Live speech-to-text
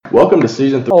Welcome to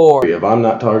Season 3 of I'm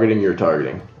Not Targeting, You're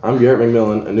Targeting. I'm Garrett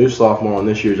McMillan, a new sophomore on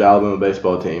this year's Alabama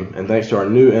baseball team, and thanks to our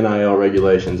new NIL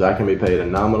regulations, I can be paid a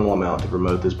nominal amount to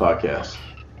promote this podcast.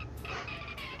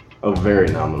 A very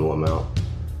nominal amount.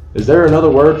 Is there another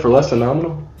word for less than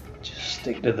nominal? Just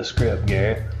stick to the script,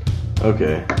 Garrett.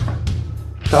 Okay.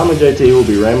 Tom and JT will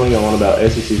be rambling on about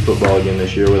SEC football again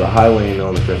this year with a high lean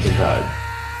on the Crimson Tide.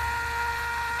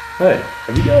 Hey,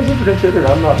 have you guys ever considered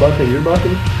I'm Not Bucking, You're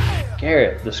Bucking?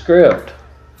 Garrett, the script.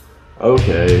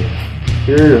 Okay.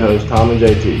 Here are your hosts, Tom and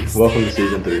JT. Welcome to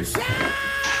Season 3.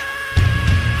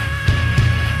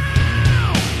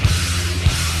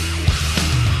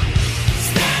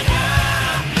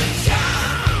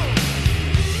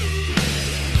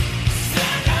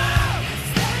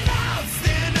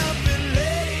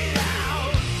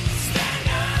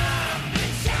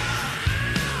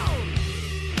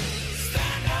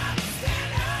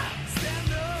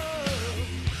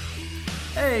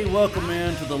 Welcome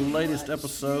in to the latest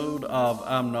episode of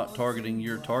I'm Not Targeting,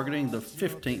 You're Targeting, the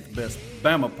 15th best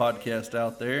Bama podcast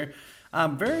out there.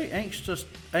 I'm very anxious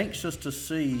to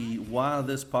see why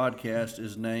this podcast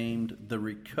is named The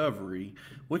Recovery.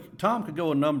 Tom could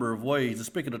go a number of ways. And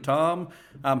speaking of Tom,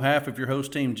 I'm half of your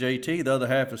host team, JT. The other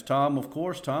half is Tom, of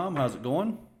course. Tom, how's it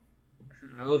going?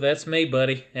 Oh, that's me,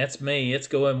 buddy. That's me. It's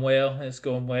going well. It's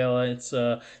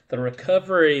the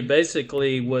recovery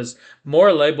basically was more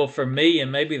a label for me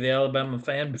and maybe the Alabama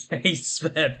fan base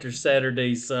after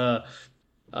Saturday's barn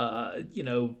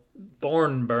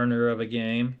burner of a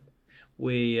game.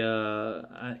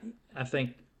 I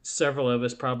think several of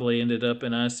us probably ended up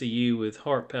in ICU with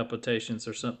heart palpitations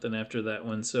or something after that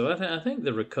one. So I think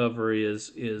the recovery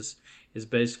is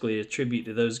basically a tribute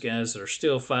to those guys that are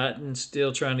still fighting,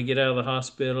 still trying to get out of the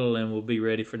hospital, and will be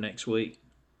ready for next week.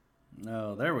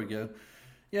 Oh, there we go.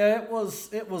 Yeah,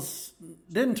 it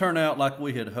didn't turn out like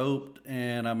we had hoped,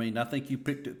 and I mean, I think you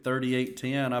picked it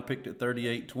 38-10, I picked it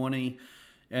 38-20,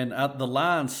 and the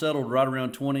line settled right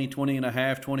around 20, 20 and a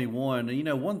half, 21. And, you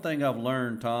know, one thing I've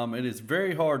learned, Tom, it is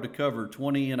very hard to cover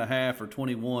 20 and a half or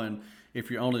 21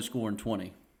 if you're only scoring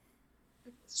 20.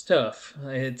 It's tough.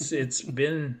 It's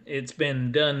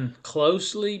been done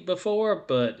closely before,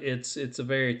 but it's a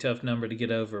very tough number to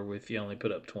get over if you only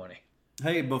put up 20.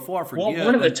 Hey, before I forget,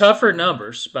 one of the tougher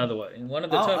numbers, by the way.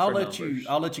 I'll let you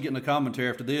get in the commentary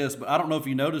after this, but I don't know if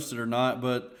you noticed it or not,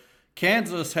 but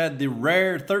Kansas had the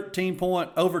rare 13-point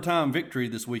overtime victory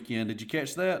this weekend. Did you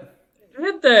catch that?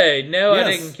 Did they? No, Yes.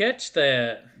 I didn't catch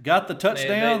that. Got the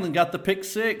touchdown and got the pick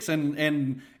six,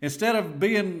 and instead of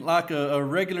being like a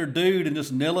regular dude and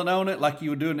just kneeling on it like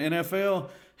you would do in the NFL,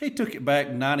 he took it back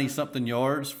 90-something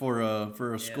yards for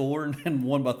a score and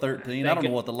won by 13. I don't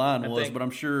know what the line was, but I'm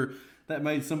sure that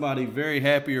made somebody very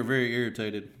happy or very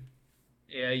irritated.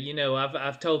 Yeah, you know,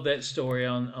 I've told that story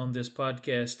on this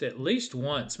podcast at least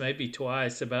once, maybe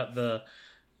twice, about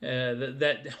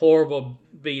that horrible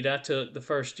beat I took the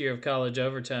first year of college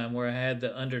overtime where I had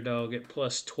the underdog at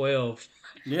plus 12.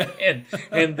 Yeah.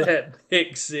 and that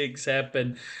pick six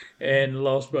happened and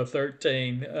lost by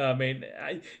 13. I mean,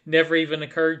 it never even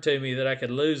occurred to me that I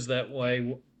could lose that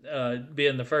way,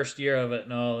 being the first year of it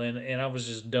and all, and I was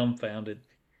just dumbfounded.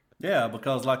 Yeah,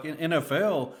 because like in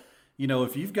NFL, you know,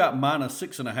 if you've got minus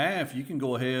 6.5, you can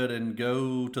go ahead and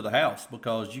go to the house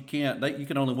because you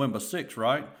can only win by 6,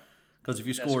 right? Because if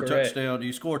you score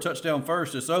a touchdown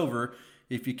first, it's over.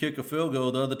 If you kick a field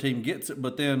goal, the other team gets it.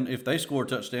 But then if they score a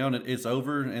touchdown, it's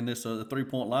over, and it's a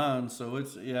 3-point line. So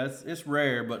it's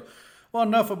rare. But well,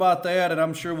 enough about that. And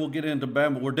I'm sure we'll get into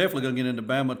Bama. We're definitely going to get into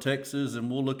Bama, Texas, and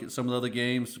we'll look at some of the other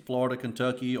games: Florida,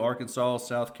 Kentucky, Arkansas,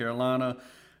 South Carolina.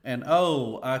 And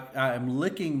I am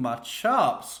licking my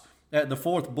chops at the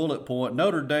fourth bullet point: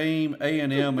 Notre Dame,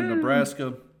 A&M, and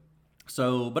Nebraska.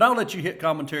 So, but I'll let you hit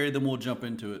commentary, then we'll jump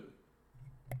into it.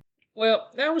 Well,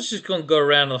 I was just going to go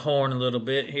around the horn a little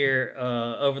bit here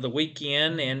over the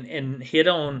weekend and hit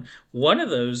on one of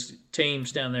those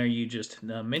teams down there you just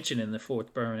mentioned in the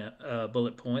fourth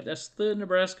bullet point. That's the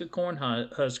Nebraska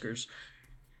Cornhuskers.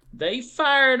 They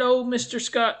fired old Mr.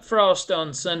 Scott Frost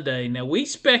on Sunday. Now, we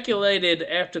speculated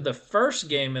after the first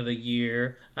game of the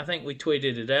year, I think we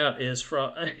tweeted it out, is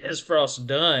Frost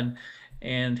done?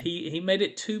 And he made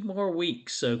it 2 more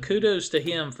weeks. So kudos to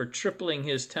him for tripling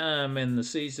his time in the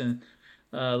season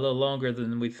a little longer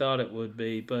than we thought it would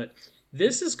be. But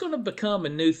this is going to become a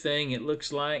new thing, it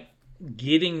looks like.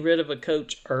 Getting rid of a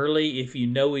coach early if you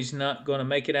know he's not going to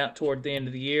make it out toward the end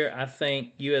of the year. I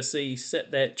think USC set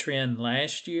that trend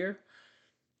last year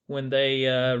when they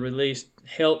released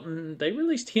Helton. They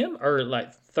released him early,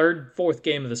 like third, fourth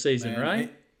game of the season,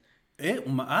 right?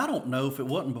 I don't know if it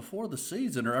wasn't before the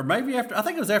season or maybe after. I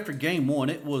think it was after game one.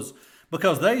 It was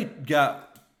because they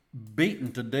got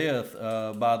beaten to death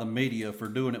by the media for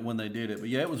doing it when they did it. But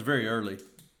yeah, it was very early.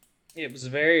 It was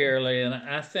very early, and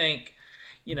I think,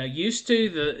 used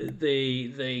to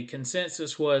the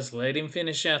consensus was let him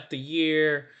finish out the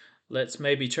year. Let's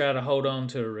maybe try to hold on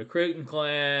to a recruiting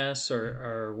class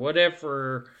or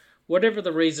whatever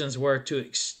the reasons were to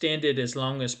extend it as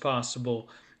long as possible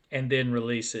and then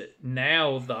release it.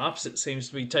 Now the opposite seems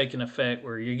to be taking effect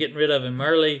where you're getting rid of him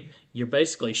early, you're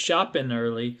basically shopping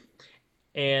early,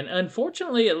 and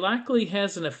unfortunately it likely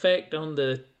has an effect on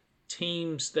the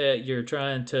teams that you're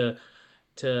trying to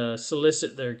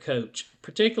solicit their coach,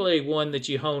 particularly one that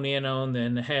you hone in on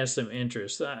and has some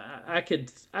interest. I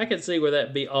could see where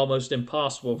that'd be almost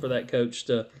impossible for that coach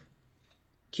to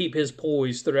keep his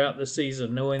poise throughout the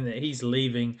season, knowing that he's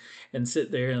leaving, and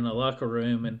sit there in the locker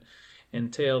room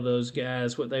and tell those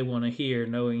guys what they want to hear,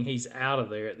 knowing he's out of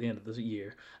there at the end of the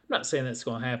year. I'm not saying that's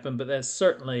going to happen, but I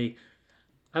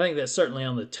think that's certainly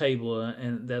on the table,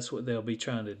 and that's what they'll be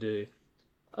trying to do.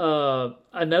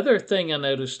 Another thing I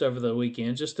noticed over the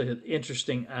weekend, just an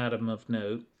interesting item of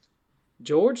note,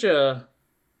 Georgia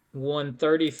won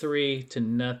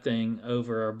 33-0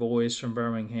 over our boys from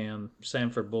Birmingham,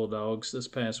 Samford Bulldogs, this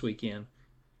past weekend.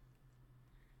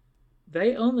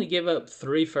 They only give up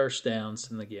 3 first downs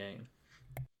in the game.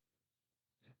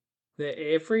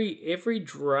 Every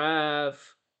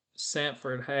drive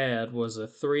Samford had was a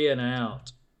 3 and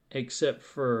out, except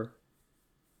for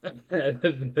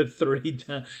the 3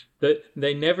 times.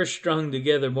 They never strung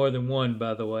together more than one,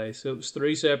 by the way. So it was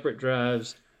 3 separate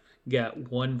drives, got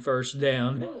 1 first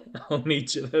down on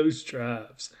each of those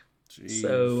drives. Jeez.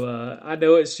 So I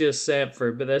know it's just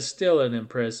Samford, but that's still an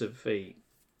impressive feat.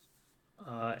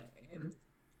 I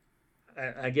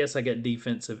guess I got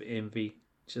defensive envy,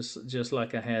 just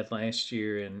like I had last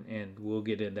year, and we'll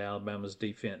get into Alabama's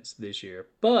defense this year.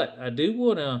 But I do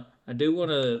wanna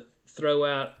throw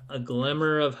out a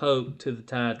glimmer of hope to the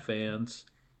Tide fans.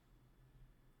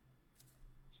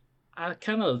 I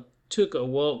kind of took a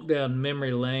walk down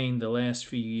memory lane the last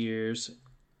few years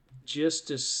just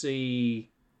to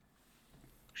see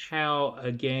how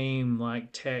a game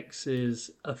like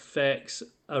Texas affects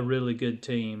a really good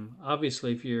team.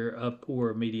 Obviously, if you're a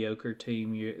poor, mediocre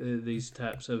team, these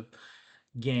types of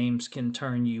games can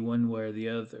turn you one way or the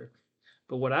other.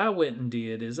 But what I went and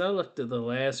did is I looked at the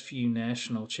last few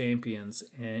national champions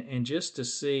and just to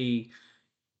see,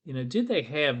 did they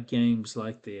have games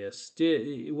like this?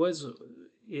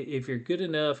 If you're good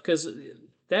enough, because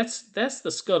that's the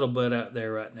scuttlebutt out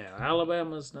there right now.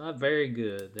 Alabama's not very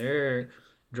good. They're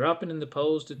dropping in the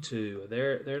polls to 2.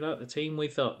 They're not the team we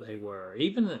thought they were.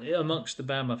 Even amongst the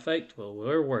Bama faithful,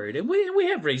 we're worried, and we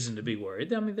have reason to be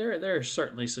worried. I mean, there are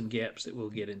certainly some gaps that we'll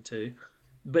get into,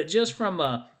 but just from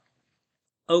a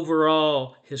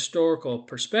overall historical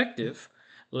perspective,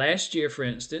 last year, for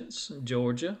instance,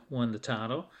 Georgia won the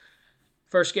title.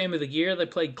 First game of the year, they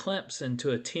played Clemson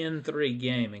to a 10-3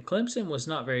 game, and Clemson was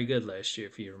not very good last year,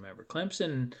 if you remember.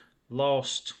 Clemson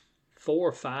lost 4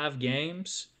 or 5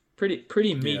 games.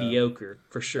 Pretty mediocre,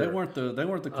 for sure. They weren't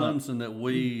the Clemson that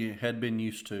we had been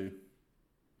used to.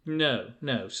 No.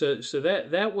 So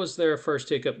that was their first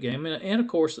hiccup game, and of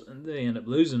course they ended up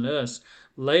losing to us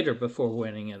later before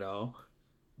winning it all.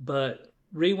 But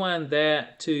rewind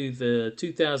that to the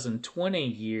 2020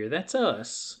 year, that's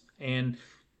us. And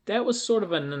that was sort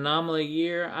of an anomaly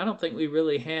year. I don't think we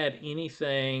really had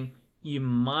anything. You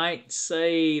might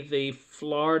say the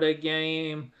Florida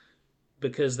game,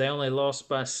 because they only lost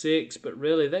by 6, but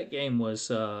really that game was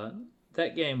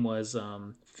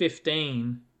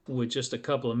 15 with just a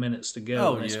couple of minutes to go.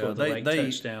 Oh, and they scored the late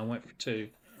touchdown, went for 2.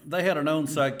 They had an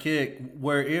onside kick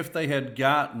where if they had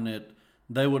gotten it,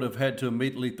 they would have had to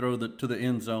immediately throw to the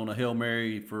end zone, a Hail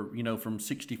Mary from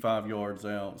 65 yards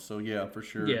out. So yeah, for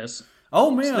sure. Yes.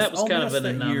 Ole Miss, so that was kind of an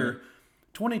anomaly. Year,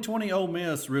 2020 Ole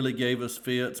Miss really gave us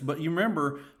fits. But you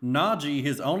remember Najee,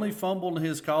 his only fumble in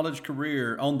his college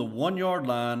career on the 1-yard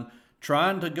line,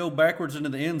 trying to go backwards into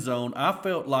the end zone. I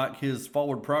felt like his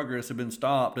forward progress had been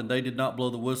stopped, and they did not blow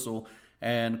the whistle.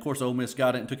 And of course, Ole Miss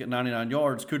got it and took it 99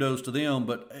 yards. Kudos to them.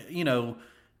 But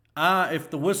if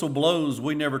the whistle blows,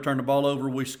 we never turn the ball over.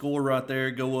 We score right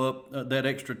there, go up that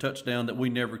extra touchdown that we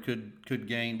never could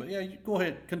gain. But yeah, go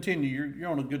ahead, continue. You're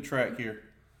on a good track here.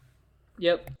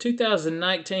 Yep,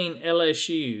 2019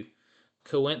 LSU,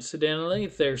 coincidentally,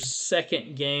 their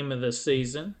second game of the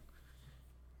season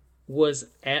was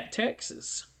at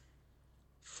Texas.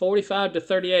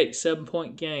 45-38,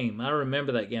 7-point game. I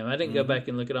remember that game. I didn't go back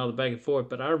and look at all the back and forth,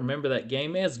 but I remember that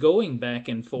game as going back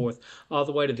and forth all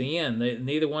the way to the end.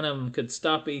 Neither one of them could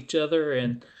stop each other,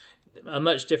 and a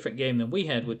much different game than we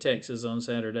had with Texas on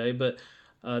Saturday. But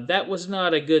That was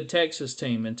not a good Texas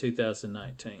team in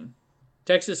 2019.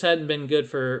 Texas hadn't been good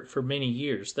for many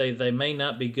years. They may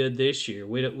not be good this year.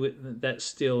 That's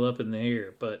still up in the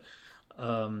air. But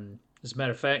as a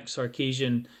matter of fact,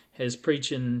 Sarkisian has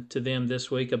preaching to them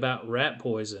this week about rat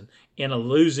poison in a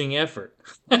losing effort.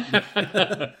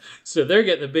 So they're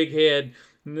getting a big head.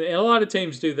 A lot of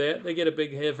teams do that. They get a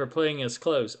big head for playing us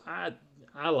close.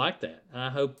 I like that. I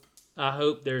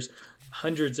hope there's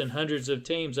hundreds and hundreds of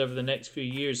teams over the next few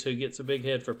years who gets a big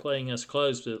head for playing us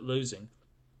close but losing.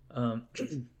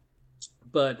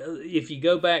 But if you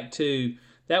go back to,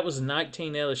 that was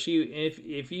 19 LSU,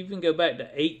 if you even go back to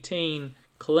 18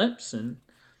 Clemson,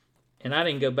 and I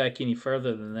didn't go back any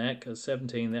further than that because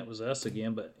 17, that was us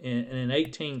again, but in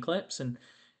 18 Clemson,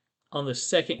 on the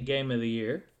second game of the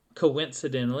year,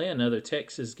 coincidentally, another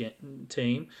Texas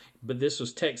team, but this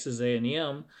was Texas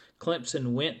A&M.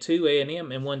 Clemson went to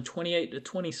A&M and won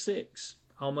 28-26.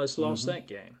 Almost lost that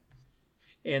game.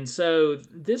 And so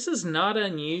this is not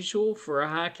unusual for a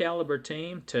high caliber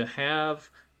team to have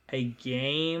a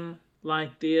game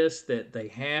like this that they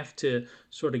have to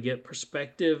sort of get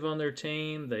perspective on their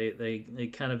team.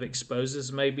 It kind of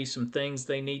exposes maybe some things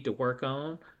they need to work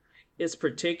on. It's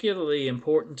particularly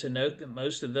important to note that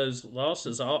most of those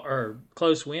losses are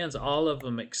close wins, all of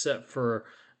them except for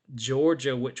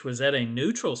Georgia, which was at a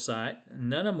neutral site.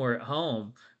 None of them were at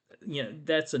home.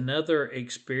 That's another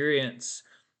experience,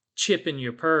 chip in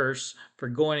your purse for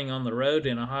going on the road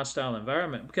in a hostile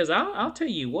environment. Because I'll tell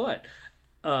you what,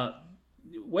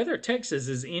 whether Texas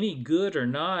is any good or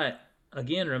not,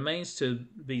 again, remains to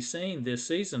be seen this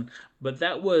season. But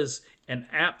that was an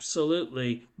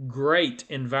absolutely great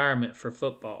environment for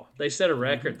football. They set a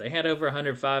record. They had over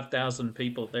 105,000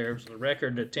 people there. It was a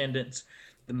record attendance,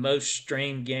 the most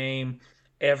streamed game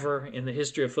ever in the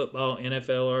history of football,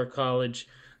 NFL or college.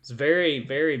 It's very,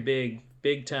 very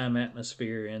big time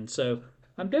atmosphere. And so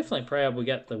I'm definitely proud we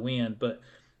got the win. But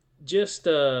I just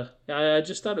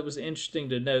thought it was interesting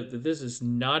to note that this is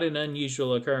not an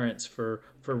unusual occurrence for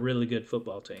really good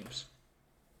football teams.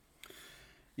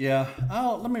 Yeah,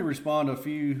 let me respond to a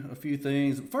few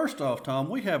things. First off, Tom,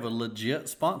 we have a legit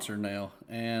sponsor now,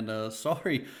 and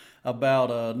sorry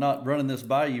about not running this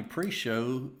by you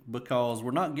pre-show because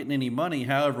we're not getting any money.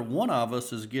 However, one of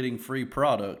us is getting free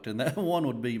product, and that one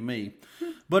would be me.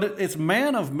 But it's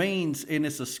Man of Means, and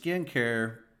it's a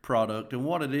skincare product. And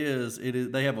what it is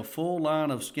they have a full line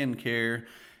of skincare.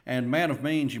 And Man of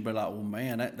Means, you'd be like, well,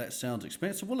 man, that sounds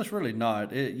expensive. Well, it's really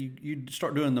not. You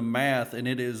start doing the math, and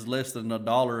it is less than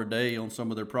 $1 a day on some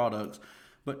of their products.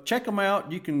 But check them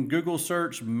out. You can Google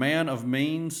search Man of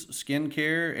Means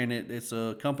Skincare, and it's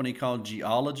a company called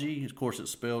Geology. Of course, it's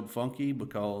spelled funky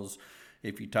because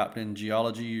if you typed in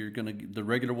Geology, you're going to the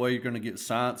regular way. You're going to get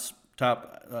science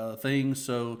type things.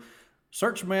 So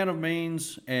search Man of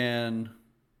Means, and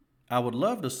I would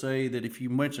love to say that if you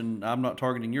mention I'm not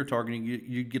targeting, you're targeting,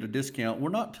 you get a discount. We're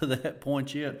not to that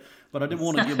point yet, but I did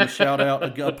want to give a shout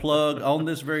out, a plug on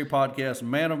this very podcast,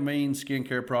 Man of Means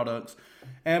Skincare Products.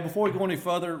 And before we go any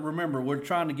further, remember, we're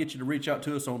trying to get you to reach out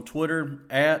to us on Twitter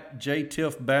at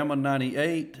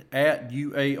JTIFBama98, at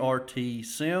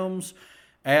UARTSims,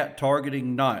 at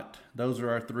Targeting Not. Those are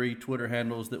our 3 Twitter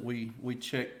handles that we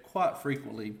check quite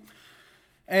frequently.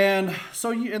 And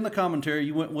so in the commentary,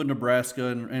 you went with Nebraska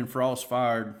and Frost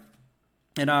fired.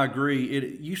 And I agree.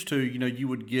 It used to, you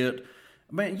would get,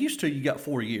 you got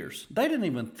 4 years. They didn't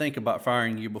even think about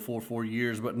firing you before 4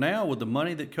 years. But now with the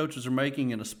money that coaches are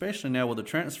making, and especially now with the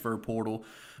transfer portal,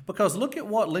 because look at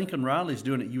what Lincoln Riley's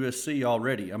doing at USC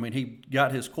already. I mean, he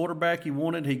got his quarterback he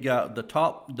wanted. He got the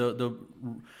top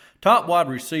wide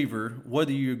receiver,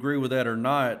 whether you agree with that or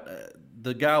not.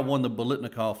 The guy won the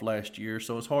Biletnikoff last year,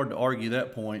 so it's hard to argue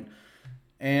that point.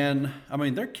 And, I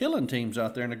mean, they're killing teams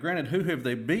out there. And granted, who have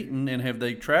they beaten and have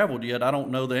they traveled yet? I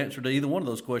don't know the answer to either one of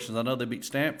those questions. I know they beat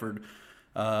Stanford,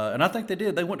 and I think they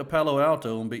did. They went to Palo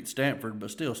Alto and beat Stanford,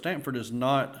 but still, Stanford is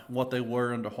not what they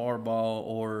were under Harbaugh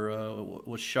or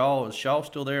was Shaw. Is Shaw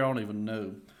still there? I don't even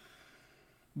know.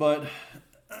 But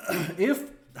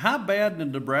how bad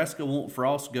did Nebraska want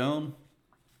Frost gone?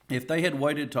 If they had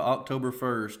waited to October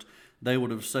 1st, they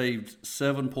would have saved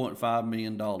 $7.5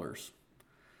 million.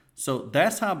 So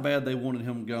that's how bad they wanted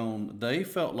him gone. They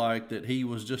felt like that he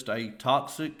was just a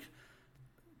toxic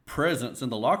presence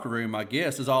in the locker room, I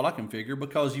guess, is all I can figure,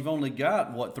 because you've only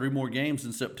got, 3 more games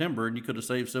in September, and you could have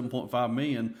saved $7.5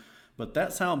 million. But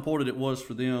that's how important it was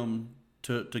for them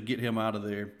to get him out of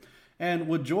there. And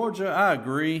with Georgia, I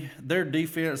agree. Their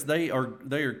defense, they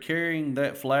are carrying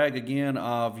that flag again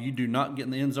of you do not get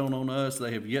in the end zone on us.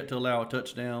 They have yet to allow a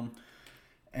touchdown.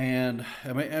 And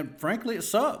I mean, and frankly, it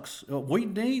sucks. We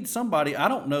need somebody. I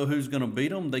don't know who's going to beat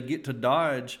them. They get to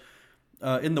Dodge.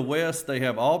 In the West, they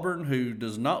have Auburn, who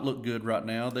does not look good right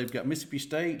now. They've got Mississippi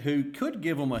State, who could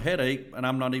give them a headache, and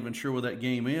I'm not even sure where that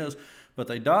game is. But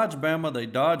they dodge Bama, they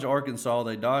dodge Arkansas,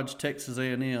 they dodge Texas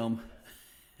A&M.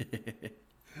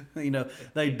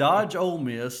 They dodge Ole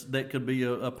Miss. That could be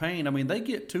a pain. I mean, they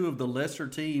get two of the lesser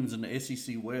teams in the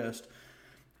SEC West.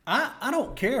 I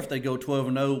don't care if they go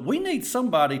 12-0. We need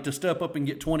somebody to step up and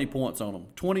get 20 points on them,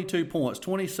 22 points,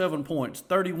 27 points,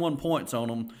 31 points on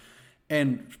them,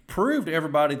 and prove to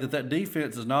everybody that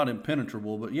defense is not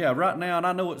impenetrable. But, yeah, right now, and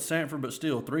I know it's Sanford, but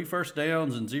still, 3 first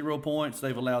downs and 0 points.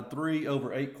 They've allowed 3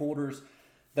 over 8 quarters.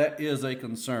 That is a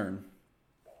concern.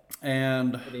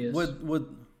 And with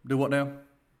do what now?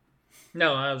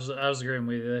 No, I was agreeing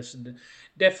with you. That's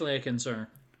definitely a concern.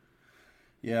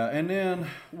 Yeah, and then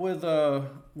with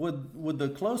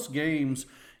the close games,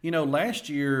 last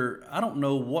year, I don't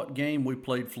know what game we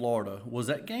played Florida. Was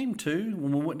that game 2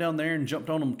 when we went down there and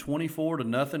jumped on them 24-0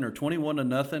 or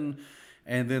 21-0,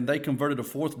 and then they converted a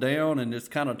 4th down and just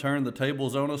kind of turned the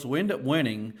tables on us? We ended up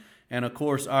winning, and of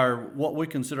course, what we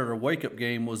considered our wake-up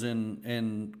game was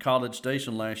in College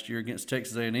Station last year against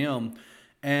Texas A&M.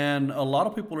 And a lot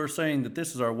of people are saying that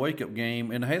this is our wake-up game,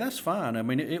 and hey, that's fine. I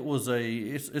mean,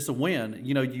 it's a win.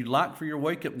 You like for your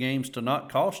wake-up games to not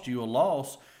cost you a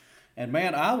loss. And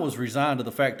man, I was resigned to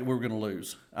the fact that we were going to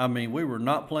lose. I mean, we were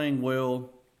not playing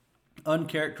well.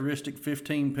 Uncharacteristic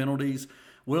 15 penalties.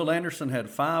 Will Anderson had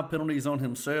 5 penalties on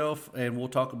himself, and we'll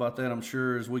talk about that, I'm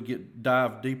sure, as we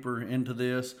dive deeper into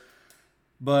this.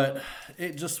 But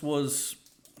it just was.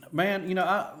 Man,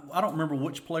 I don't remember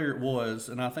which player it was,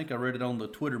 and I think I read it on the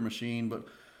Twitter machine, but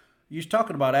you was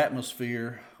talking about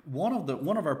atmosphere.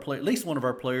 At least one of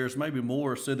our players, maybe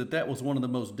more, said that was one of the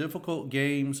most difficult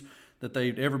games that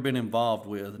they'd ever been involved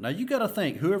with. Now, you got to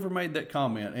think, whoever made that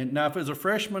comment, and now if it was a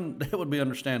freshman, that would be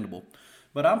understandable.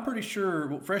 But I'm pretty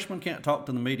sure freshmen can't talk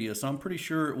to the media, so I'm pretty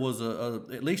sure it was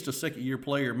at least a second-year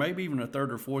player, maybe even a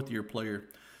third or fourth-year player.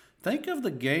 Think of the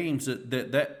games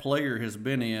that player has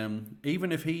been in.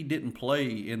 Even if he didn't play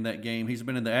in that game, he's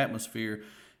been in the atmosphere.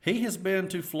 He has been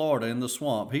to Florida in the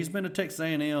swamp. He's been to Texas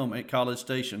A&M at College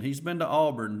Station. He's been to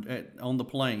Auburn on the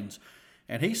plains.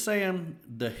 And he's saying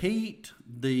the heat,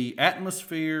 the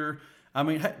atmosphere. I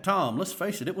mean, hey, Tom, let's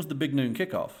face it, it was the Big Noon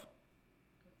kickoff.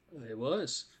 It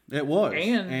was. It was.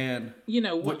 And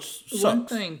one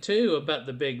thing, too, about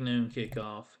the Big Noon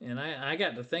kickoff, and I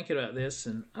got to thinking about this,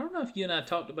 and I don't know if you and I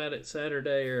talked about it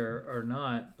Saturday or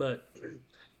not, but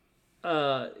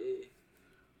I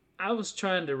was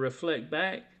trying to reflect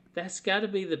back. That's got to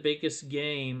be the biggest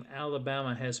game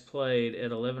Alabama has played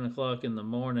at 11 o'clock in the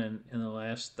morning in the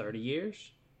last 30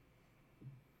 years.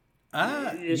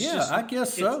 I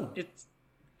guess so.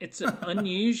 It's an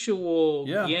unusual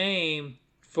game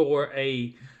for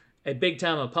a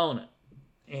big-time opponent.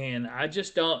 And I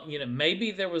just don't,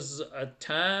 maybe there was a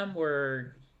time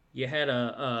where you had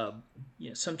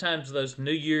sometimes those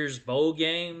New Year's bowl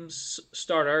games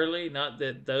start early. Not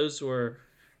that those were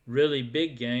really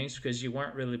big games because you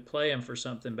weren't really playing for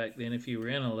something back then if you were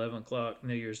in an 11 o'clock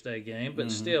New Year's Day game.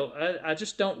 But still, I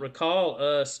just don't recall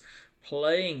us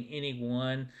playing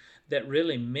anyone that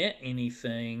really meant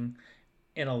anything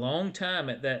in a long time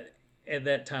at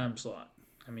that time slot.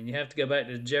 I mean, you have to go back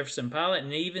to Jefferson Pilot,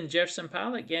 and even Jefferson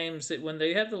Pilot games that when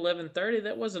they have the 11:30,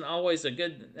 that wasn't always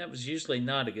that was usually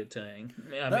not a good thing.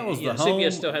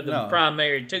 CBS still had the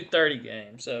primary 2:30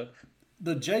 game, so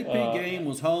the JP game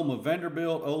was home of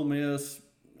Vanderbilt, Ole Miss,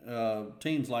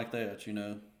 teams like that,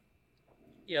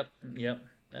 Yep,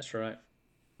 that's right.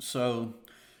 So,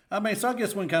 I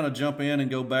guess we can kind of jump in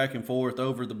and go back and forth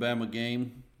over the Bama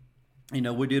game.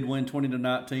 We did win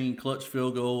 20-19, clutch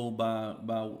field goal by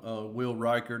Will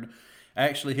Reichard.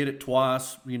 Actually hit it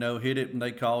twice, hit it and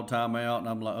they called timeout, and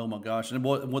I'm like, oh my gosh. And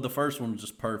the first one was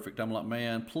just perfect. I'm like,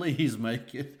 man, please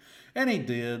make it. And he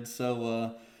did.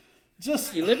 So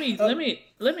let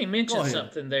me mention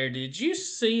something there. Did you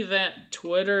see that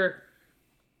Twitter?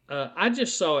 I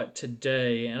just saw it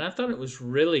today, and I thought it was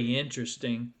really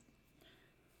interesting.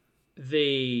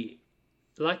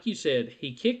 Like you said,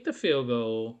 he kicked the field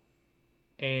goal,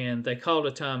 and they called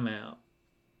a timeout.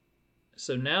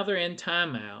 So now they're in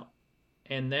timeout,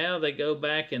 and now they go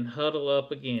back and huddle up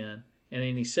again, and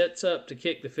then he sets up to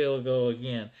kick the field goal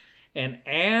again. And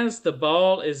as the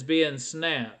ball is being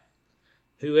snapped,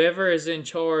 whoever is in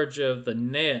charge of the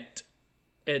net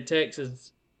at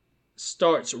Texas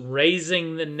starts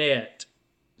raising the net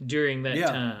during that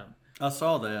time. I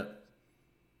saw that.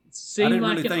 Seemed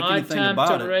like an odd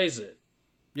time to raise it.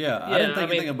 Yeah, I didn't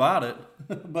think anything about it.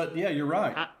 But, yeah, you're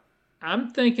right.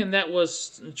 I'm thinking that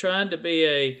was trying to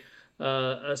be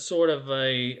a sort of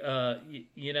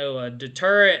a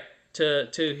deterrent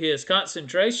to his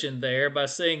concentration there by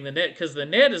seeing the net, because the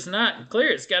net is not clear.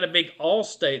 It's got a big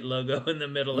Allstate logo in the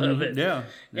middle of it, Yeah.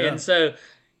 and so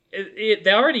they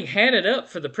already had it up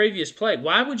for the previous play.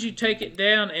 Why would you take it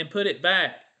down and put it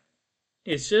back?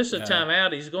 It's just a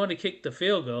timeout. He's going to kick the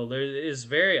field goal. It's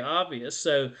very obvious.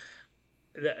 So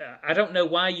I don't know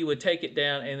why you would take it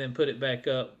down and then put it back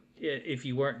up if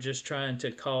you weren't just trying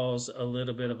to cause a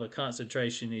little bit of a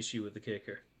concentration issue with the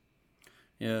kicker.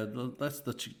 Yeah, that's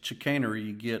the chicanery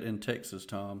you get in Texas,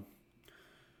 Tom.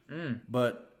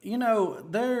 But,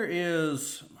 there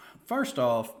is, first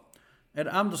off, and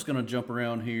I'm just going to jump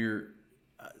around here,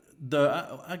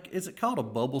 is it called a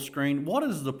bubble screen? What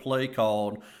is the play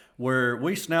called where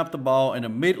we snap the ball and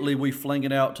immediately we fling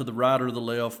it out to the right or the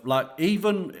left, like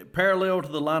even parallel to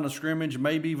the line of scrimmage,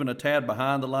 maybe even a tad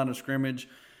behind the line of scrimmage,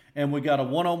 and we got a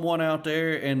one-on-one out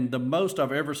there, and the most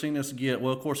I've ever seen us get,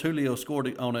 well, of course, Julio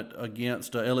scored on it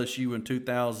against LSU in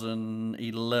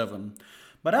 2011.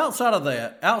 But outside of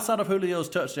that, outside of Julio's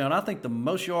touchdown, I think the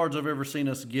most yards I've ever seen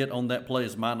us get on that play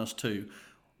is -2.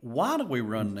 Why do we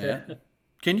run that?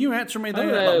 Can you answer me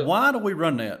that? Like, why do we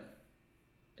run that?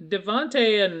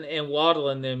 Devontae and Waddle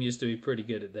and them used to be pretty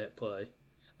good at that play.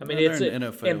 I mean, it's an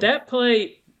NFL. And that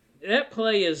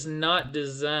play is not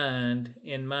designed,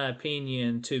 in my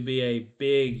opinion, to be a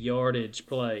big yardage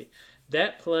play.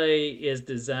 That play is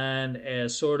designed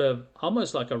as sort of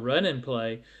almost like a running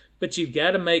play, but you've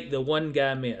got to make the one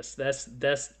guy miss. That's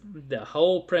the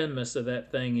whole premise of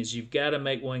that thing, is you've got to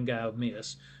make one guy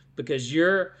miss, because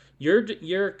your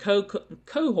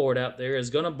cohort out there is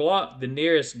going to block the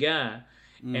nearest guy,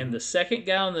 and the second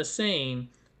guy on the scene,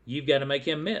 you've got to make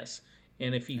him miss.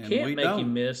 And if you can't make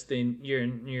him miss, then you're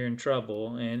in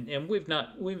trouble. And we've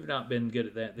not been good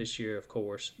at that this year, of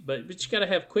course. But you got to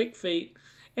have quick feet,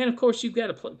 and of course you've got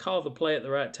to call the play at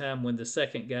the right time when the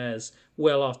second guy is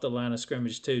well off the line of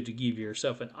scrimmage too, to give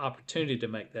yourself an opportunity to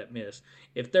make that miss.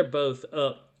 If they're both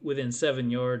up within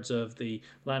 7 yards of the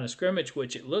line of scrimmage,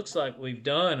 which it looks like we've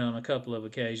done on a couple of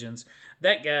occasions,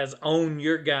 that guy's on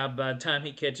your guy by the time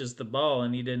he catches the ball,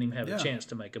 and he didn't even have a chance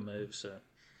to make a move. So.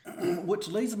 Which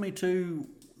leads me to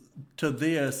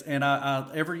this, and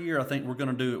I every year I think we're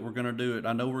going to do it. We're going to do it.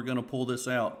 I know we're going to pull this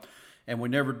out, and we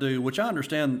never do. Which I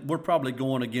understand we're probably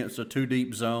going against a too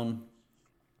deep zone,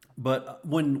 but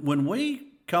when we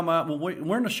come out,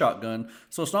 we're in a shotgun,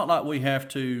 so it's not like we have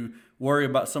to worry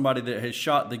about somebody that has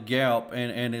shot the gap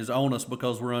and is on us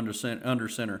because we're under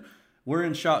center. We're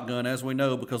in shotgun, as we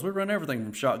know, because we run everything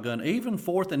from shotgun. Even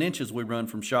 4th and inches we run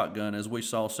from shotgun, as we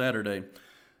saw Saturday.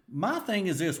 My thing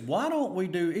is this: why don't we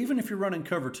do, even if you're running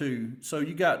cover 2, so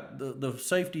you got the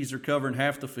safeties are covering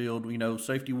half the field,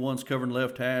 safety 1's covering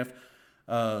left half,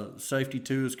 safety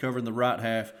 2 is covering the right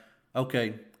half.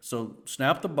 Okay, so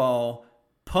snap the ball,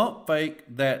 pump fake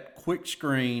that quick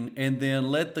screen, and then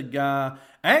let the guy,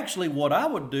 actually what I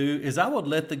would do is I would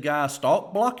let the guy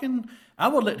stalk blocking, I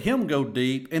would let him go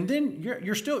deep, and then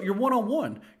you're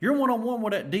one-on-one. You're one-on-one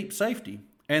with that deep safety.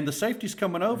 And the safety's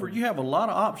coming over. You have a lot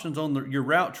of options on your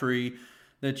route tree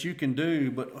that you can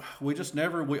do, but we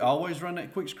always run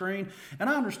that quick screen. And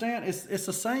I understand it's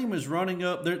the same as running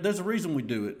up. There's a reason we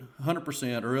do it,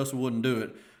 100%, or else we wouldn't do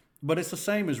it. But it's the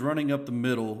same as running up the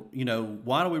middle.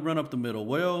 Why do we run up the middle?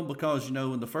 Well, because,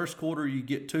 in the first quarter you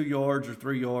get 2 yards or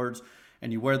 3 yards,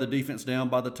 and you wear the defense down.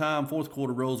 By the time fourth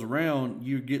quarter rolls around,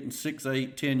 you're getting 6,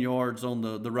 8, 10 yards on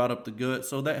the right up the gut.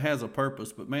 So that has a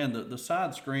purpose. But, man, the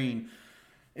side screen –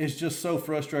 it's just so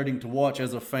frustrating to watch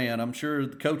as a fan. I'm sure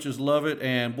the coaches love it,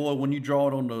 and boy, when you draw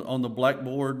it on the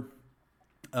blackboard,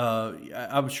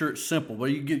 I'm sure it's simple. But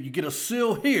you get a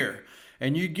seal here,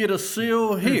 and you get a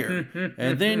seal here,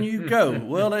 and then you go.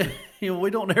 Well, we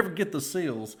don't ever get the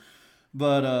seals,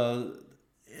 but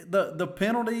the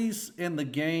penalties in the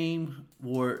game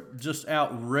were just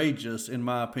outrageous in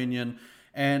my opinion.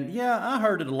 And, yeah, I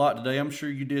heard it a lot today. I'm sure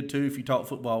you did, too, if you talk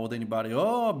football with anybody.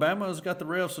 Oh, Bama's got the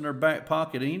refs in their back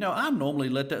pocket. And, I normally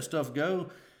let that stuff go.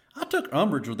 I took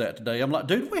umbrage with that today. I'm like,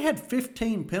 dude, we had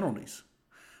 15 penalties.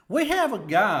 We have a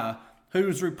guy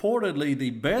who's reportedly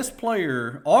the best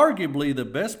player, arguably the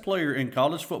best player in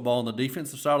college football on the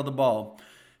defensive side of the ball.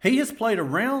 He has played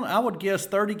around, I would guess,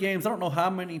 30 games. I don't know how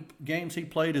many games he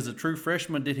played as a true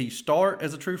freshman. Did he start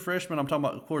as a true freshman? I'm talking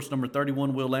about, of course, number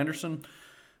 31, Will Anderson.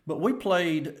 But we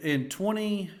played in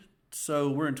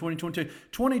so we're in 2022.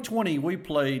 2020, we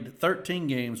played 13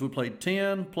 games. We played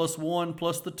 10 plus 1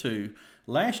 plus the 2.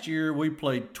 Last year, we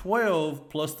played 12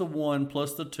 plus the 1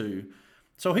 plus the 2.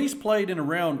 So he's played in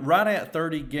around right at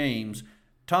 30 games.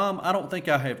 Tom, I don't think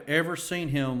I have ever seen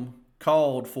him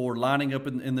called for lining up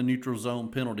in the neutral zone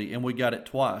penalty, and we got it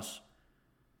twice.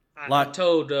 I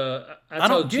told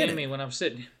Jimmy when I'm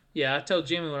sitting. Yeah, I told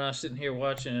Jimmy when I was sitting here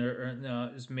watching it, or no,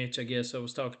 it was Mitch, I guess I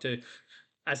was talking to.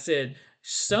 I said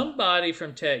somebody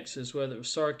from Texas, whether it was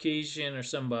Sarkisian or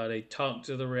somebody, talked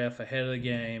to the ref ahead of the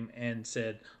game and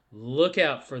said, "Look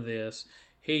out for this.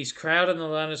 He's crowding the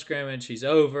line of scrimmage. He's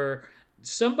over."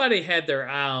 Somebody had their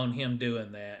eye on him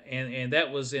doing that, and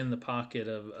that was in the pocket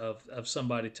of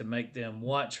somebody to make them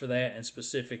watch for that and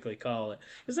specifically call it.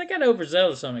 Because they got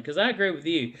overzealous on it, because I agree with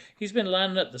you. He's been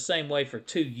lining up the same way for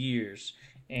 2 years,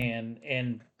 and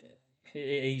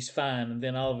he's fine, and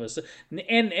then all of a sudden...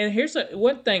 And here's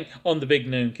one thing on the Big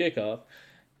Noon Kickoff.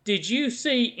 Did you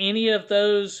see any of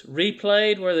those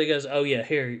replayed where they goes, oh yeah,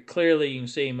 here, clearly you can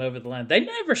see him over the line? They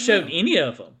never showed any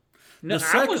of them. No,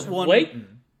 I was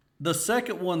waiting. The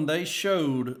second one they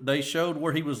showed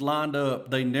where he was lined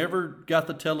up. They never got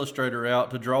the telestrator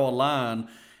out to draw a line.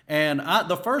 And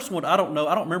the first one, I don't know.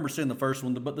 I don't remember seeing the first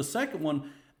one. But the second one,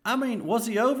 I mean, was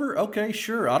he over? Okay,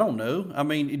 sure. I don't know. I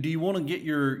mean, do you want to get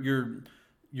your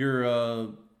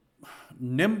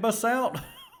Nimbus out?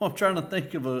 I'm trying to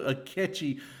think of a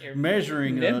catchy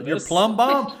measuring. Your plumb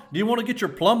bob? Do you want to get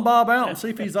your plumb bob out and see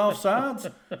if he's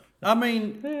offsides? I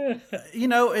mean,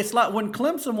 it's like when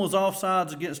Clemson was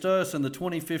offsides against us in the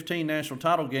 2015 national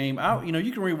title game.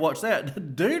 You can rewatch that. The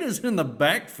dude is in the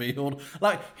backfield.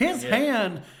 Like, his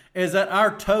hand is at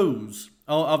our toes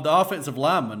of the offensive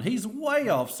lineman. He's way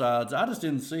offsides. I just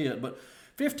didn't see it. But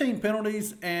 15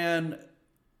 penalties, and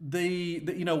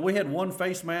we had one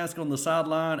face mask on the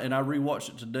sideline, and I rewatched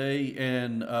it today,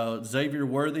 and Xavier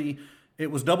Worthy,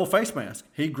 it was double face mask.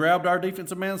 He grabbed our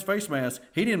defensive man's face mask.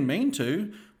 He didn't mean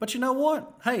to, but you know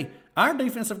what? Hey, our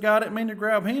defensive guy didn't mean to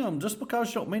grab him. Just because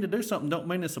you don't mean to do something don't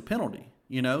mean it's a penalty,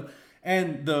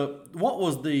 And what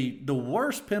was the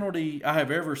worst penalty I have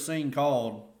ever seen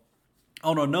called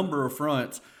on a number of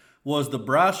fronts was the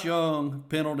Bryce Young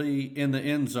penalty in the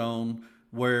end zone,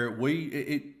 where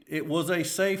it was a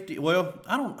safety. Well,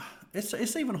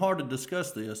 it's even hard to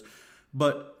discuss this,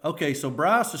 but okay. So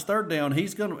Bryce is third down.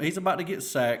 He's about to get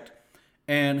sacked,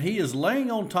 and he is laying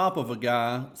on top of a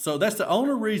guy. So that's the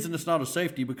only reason it's not a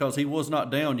safety, because he was not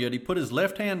down yet. He put his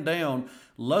left hand down.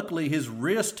 Luckily, his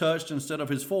wrist touched instead of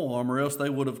his forearm, or else they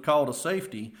would have called a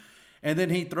safety. And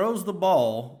then he throws the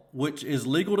ball, which is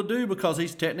legal to do because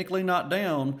he's technically not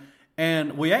down.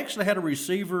 And we actually had a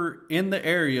receiver in the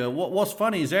area. What's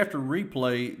funny is after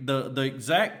replay, the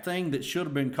exact thing that should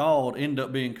have been called ended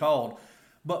up being called.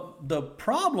 But the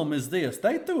problem is this.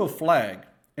 They threw a flag,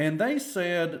 and they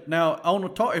said, now,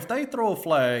 if they throw a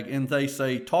flag and they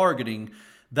say targeting,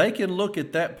 they can look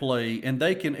at that play, and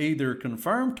they can either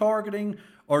confirm targeting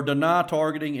or deny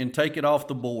targeting and take it off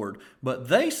the board. But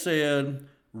they said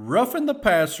roughing the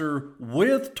passer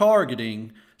with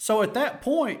targeting. So at that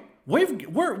point,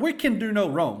 we can do no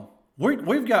wrong.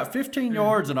 We've got 15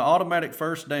 yards and an automatic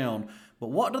first down.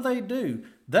 But what do?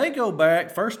 They go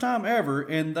back, first time ever,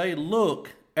 and they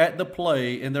look at the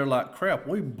play, and they're like, crap,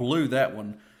 we blew that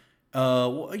one.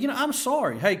 I'm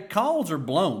sorry. Hey, calls are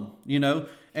blown,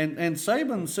 And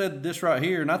Saban said this right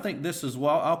here, and I think this is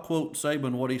why I'll quote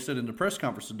Saban what he said in the press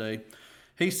conference today.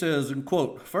 He says, and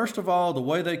quote, first of all, the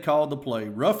way they called the play,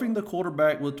 roughing the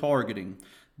quarterback with targeting,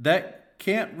 they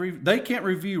can't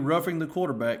review roughing the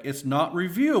quarterback. It's not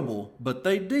reviewable, but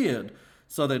they did.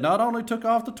 So they not only took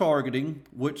off the targeting,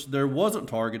 which there wasn't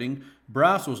targeting.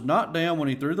 Bryce was not down when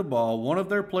he threw the ball. One of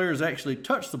their players actually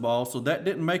touched the ball, so that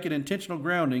didn't make it intentional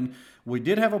grounding. We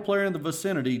did have a player in the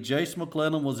vicinity. Jace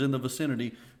McClellan was in the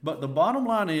vicinity. But the bottom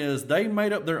line is they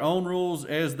made up their own rules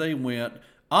as they went.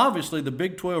 Obviously, the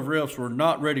Big 12 refs were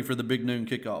not ready for the Big Noon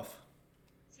Kickoff.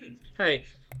 Hey,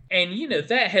 and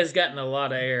that has gotten a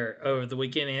lot of air over the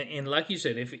weekend. And like you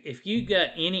said, if you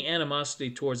got any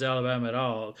animosity towards Alabama at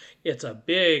all, it's a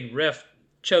big ref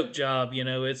choke job.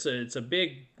 It's a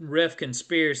big ref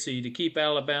conspiracy to keep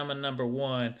Alabama number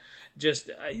one.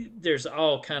 There's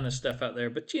all kind of stuff out there.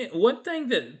 But one thing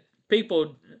that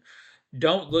people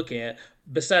don't look at,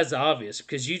 besides the obvious,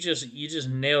 because you just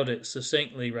nailed it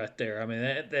succinctly right there. I mean,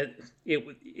 that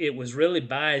it was really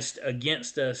biased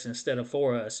against us instead of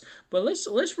for us. But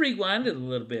let's rewind it a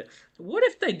little bit. What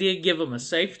if they did give them a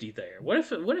safety there? What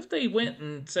if they went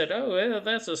and said, oh, well,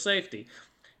 that's a safety?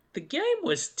 The game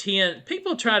was 10.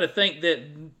 People try to think that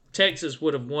Texas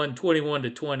would have won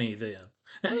 21-20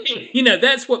 then.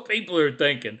 That's what people are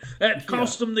thinking. That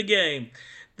cost them the game.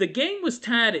 The game was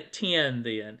tied at 10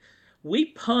 then. We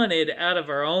punted out of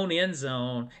our own end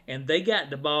zone, and they got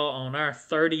the ball on our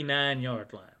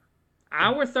 39-yard line.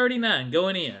 Our 39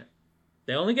 going in.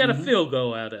 They only got a field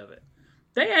goal out of it.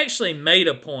 They actually made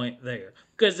a point there.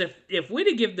 Because if we'd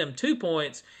have given them 2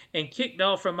 points and kicked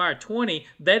off from our 20,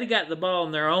 they'd have got the ball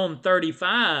on their own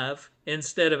 35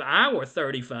 instead of our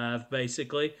 35,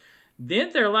 basically.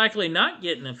 Then they're likely not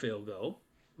getting a field goal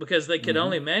because they could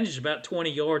only manage about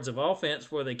 20 yards of offense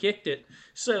before they kicked it.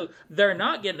 So they're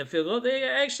not getting a field goal. They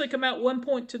actually come out 1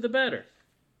 point to the better.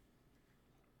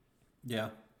 Yeah.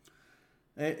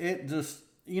 It just,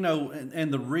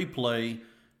 and the replay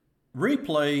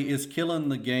is killing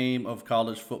the game of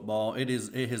college football. It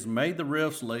has made the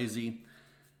refs lazy.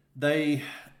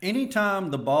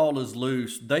 Anytime the ball is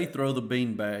loose, they throw the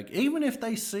beanbag. Even if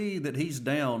they see that he's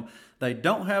down, they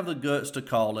don't have the guts to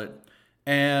call it.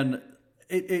 And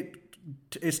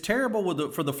it's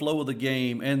terrible for the flow of the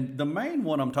game. And the main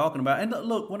one I'm talking about, and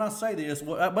look, when I say this,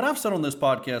 but I've said on this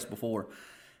podcast before,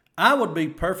 I would be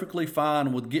perfectly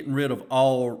fine with getting rid of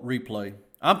all replay.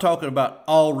 I'm talking about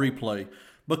all replay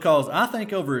because I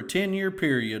think over a 10-year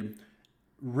period,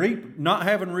 not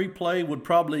having replay would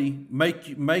probably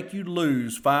make you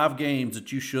lose 5 games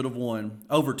that you should have won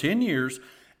over 10 years.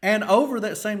 And over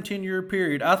that same 10-year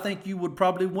period, I think you would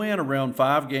probably win around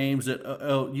 5 games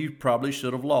that you probably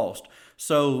should have lost.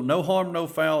 So no harm, no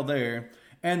foul there.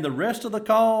 And the rest of the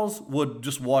calls would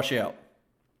just wash out.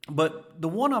 But the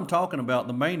one I'm talking about,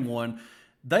 the main one,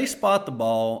 they spot the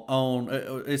ball on,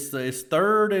 it's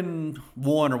 3rd and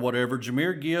 1 or whatever.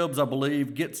 Jahmyr Gibbs, I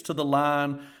believe, gets to the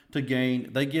line to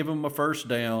gain. They give him a first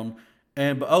down.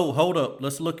 And, hold up,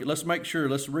 let's make sure,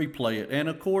 let's replay it. And,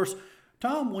 of course,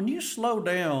 Tom, when you slow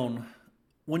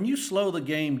the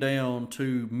game down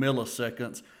to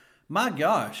milliseconds, my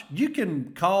gosh, you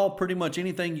can call pretty much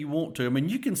anything you want to. I mean,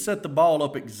 you can set the ball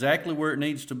up exactly where it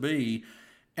needs to be,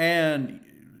 and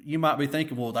you might be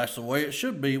thinking, well, that's the way it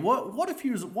should be. What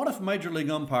if Major League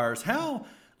umpires?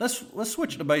 Let's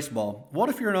switch to baseball. What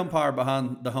if you're an umpire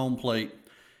behind the home plate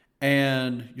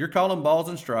and you're calling balls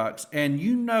and strikes, and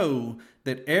you know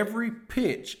that every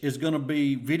pitch is going to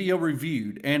be video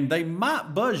reviewed, and they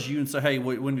might buzz you and say, hey,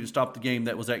 we need to stop the game.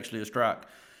 That was actually a strike.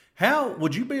 How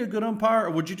would you be a good umpire, or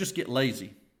would you just get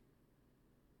lazy?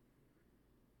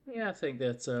 Yeah, I think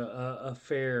that's a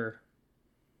fair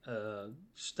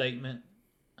statement.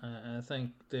 I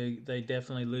think they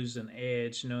definitely lose an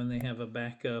edge knowing they have a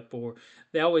backup, or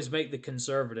they always make the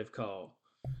conservative call.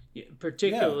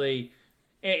 Particularly,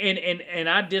 and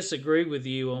I disagree with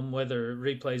you on whether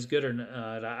replay is good or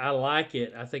not. I like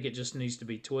it. I think it just needs to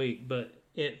be tweaked. But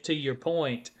to your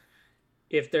point,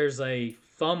 if there's a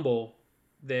fumble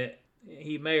that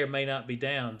he may or may not be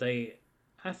down, I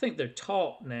think they're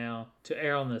taught now to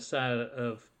err on the side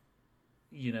of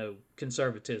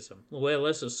conservatism. Well,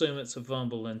 let's assume it's a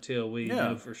fumble until we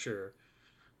know for sure.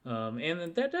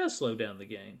 And that does slow down the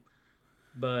game.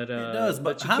 But it does.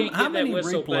 But you can't get that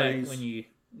whistle back when you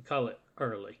call it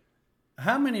early.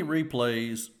 How many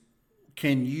replays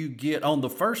can you get on the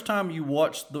first time you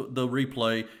watch the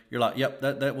replay? You're like, yep,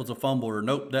 that was a fumble, or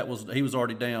nope, he was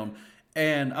already down.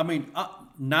 And I mean,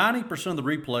 90% of the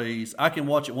replays, I can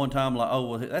watch it one time like, oh,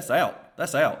 well, that's out.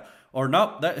 Or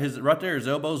nope, right there, his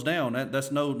elbow's down.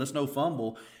 That's no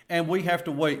fumble. And we have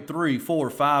to wait 3, 4,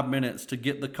 5 minutes to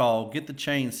get the call, get the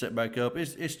chain set back up.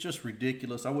 It's just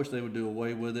ridiculous. I wish they would do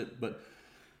away with it, but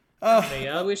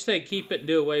I wish they'd keep it and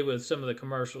do away with some of the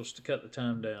commercials to cut the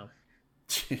time down.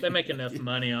 They make enough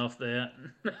money off that.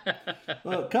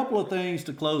 Well, a couple of things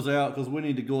to close out, because we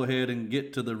need to go ahead and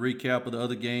get to the recap of the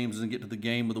other games and get to the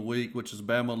game of the week, which is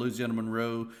Bama, Louisiana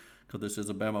Monroe, because this is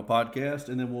a Bama podcast.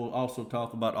 And then we'll also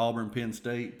talk about Auburn, Penn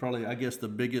State, probably, I guess, the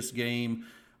biggest game,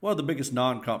 the biggest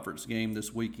non-conference game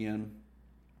this weekend.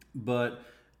 But,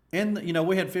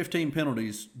 we had 15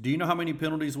 penalties. Do you know how many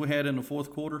penalties we had in the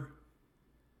fourth quarter?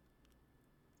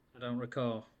 I don't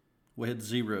recall. We had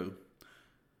 0.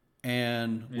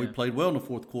 And we played well in the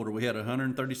fourth quarter. We had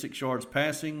 136 yards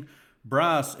passing.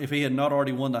 Bryce, if he had not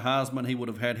already won the Heisman, he would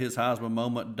have had his Heisman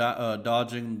moment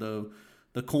dodging the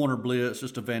corner blitz.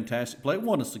 Just a fantastic play.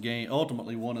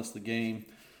 Ultimately won us the game.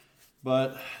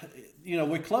 But,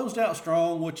 we closed out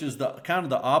strong, which is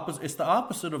the opposite. It's the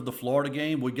opposite of the Florida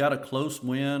game. We got a close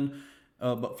win.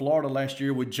 But Florida last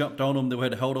year, we jumped on them. They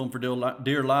had to hold on for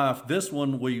dear life. This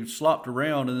one, we slopped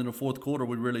around, and in the fourth quarter,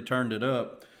 we really turned it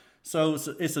up. So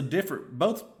it's a different,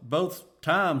 both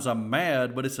times I'm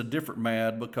mad, but it's a different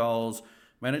mad because,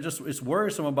 man, it's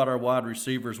worrisome about our wide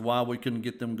receivers, why we couldn't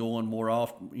get them going more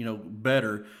often,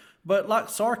 better. But like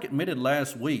Sark admitted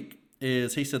last week,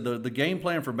 he said the game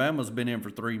plan for Bama's been in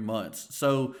for 3 months.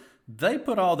 So they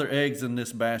put all their eggs in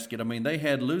this basket. I mean, they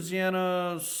had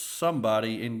Louisiana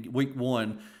somebody in week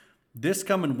 1. This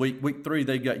coming week 3,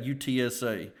 they got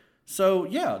UTSA. So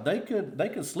yeah, they could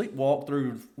sleepwalk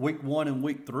through week 1 and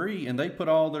week 3, and they put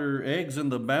all their eggs in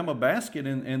the Bama basket,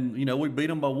 and we beat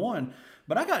them by 1.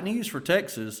 But I got news for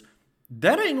Texas.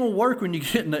 That ain't gonna work when you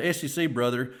get in the SEC,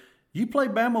 brother. You play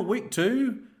Bama week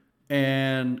 2,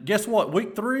 and guess what?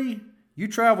 Week 3, you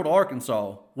travel to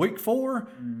Arkansas. Week 4,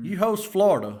 you host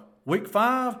Florida. Week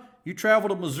 5, you travel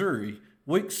to Missouri.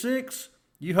 Week 6,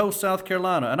 you host South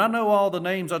Carolina. And I know all the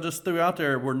names I just threw out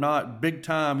there were not big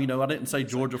time. I didn't say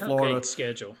Georgia, Florida.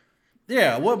 Schedule.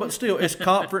 Yeah, well, but still, it's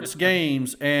conference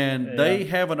games, and they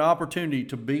have an opportunity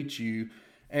to beat you.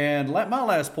 And like my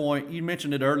last point, you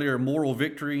mentioned it earlier, moral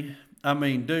victory. I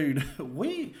mean, dude,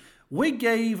 we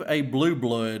gave a blue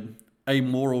blood a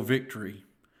moral victory.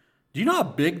 Do you know how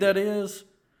big that is?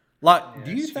 Like,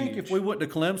 do you think if we went to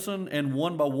Clemson and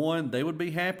won by 1, they would be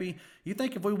happy? You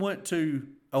think if we went to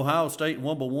Ohio State and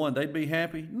won by 1, they'd be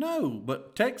happy? No,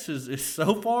 but Texas is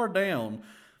so far down,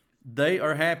 they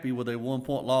are happy with a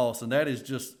 1-point loss, and that is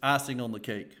just icing on the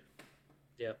cake.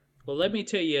 Yep. Well, let me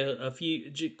tell you a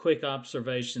few quick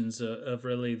observations of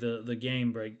really the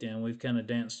game breakdown. We've kind of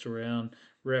danced around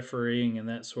refereeing and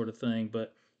that sort of thing,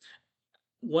 but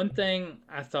one thing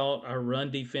I thought our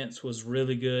run defense was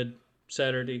really good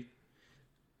Saturday.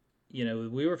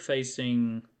 We were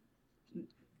facing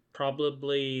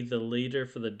probably the leader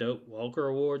for the Doak Walker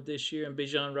Award this year in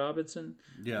Bijan Robinson.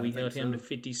 Yeah, we held him to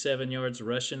 57 yards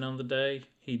rushing on the day.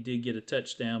 He did get a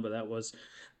touchdown, but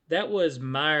that was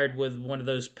mired with one of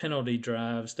those penalty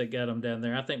drives that got him down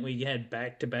there. I think we had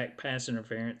back-to-back pass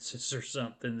interferences or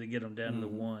something to get him down to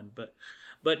 1.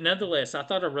 But nonetheless, I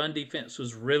thought our run defense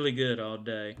was really good all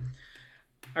day.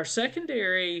 Our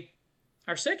secondary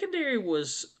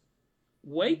was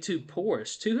way too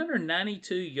porous.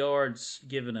 292 yards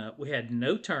given up. We had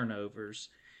no turnovers.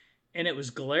 And it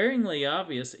was glaringly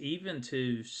obvious even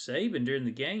to Saban during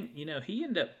the game. He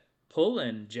ended up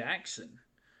pulling Jackson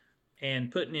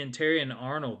and putting in Terrion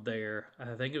Arnold there.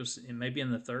 I think it was maybe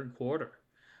in the third quarter.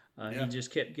 He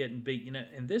just kept getting beat.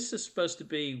 And this is supposed to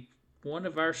be one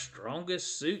of our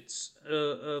strongest suits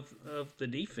of the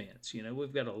defense.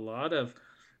 We've got a lot of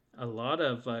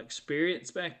experience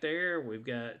back there. We've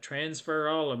got transfer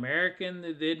All-American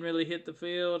that didn't really hit the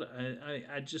field.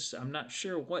 I'm not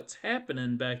sure what's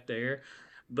happening back there,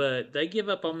 but they give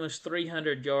up almost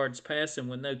 300 yards passing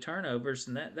with no turnovers,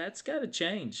 and that's got to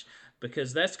change,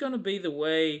 because that's going to be the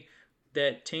way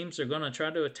that teams are going to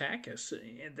try to attack us.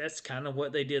 And that's kind of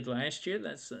what they did last year.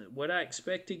 That's what I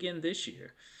expect again this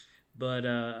year. But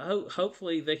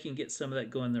hopefully they can get some of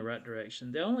that going in the right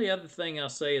direction. The only other thing I'll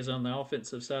say is on the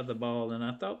offensive side of the ball, and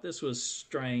I thought this was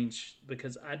strange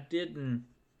because I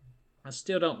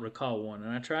still don't recall one.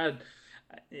 And I tried,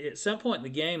 at some point in the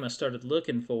game, I started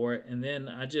looking for it, and then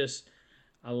I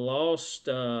lost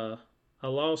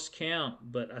count,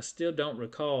 but I still don't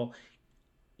recall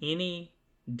any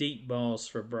deep balls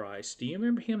for Bryce. Do you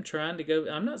remember him trying to go?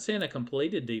 I'm not saying a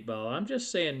completed deep ball. I'm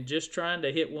just saying just trying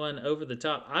to hit one over the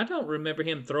top. I don't remember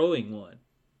him throwing one.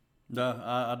 No,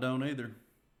 I don't either.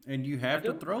 And you have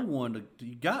to throw one.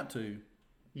 You got to.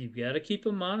 You've got to keep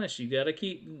them honest. You got to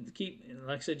keep.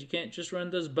 Like I said, you can't just run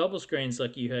those bubble screens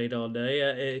like you hate all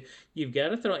day. You've got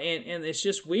to throw, and it's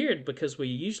just weird because we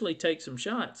usually take some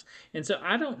shots, and so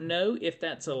I don't know if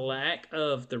that's a lack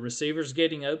of the receivers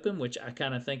getting open, which I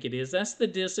kind of think it is. That's the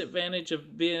disadvantage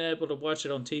of being able to watch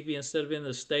it on TV instead of in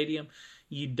the stadium.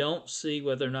 You don't see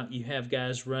whether or not you have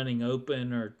guys running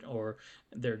open or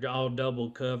they're all double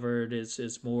covered.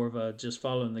 It's more of a just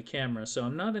following the camera. So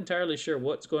I'm not entirely sure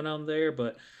what's going on there,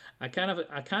 but I kind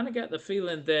of got the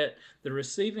feeling that the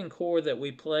receiving core that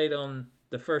we played on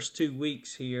the first 2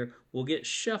 weeks here will get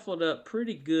shuffled up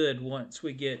pretty good once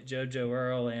we get JoJo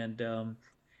Earle and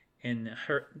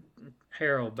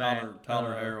Harrell back.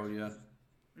 Tyler Harrell, yeah.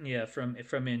 Yeah,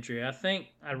 from injury. I think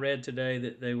I read today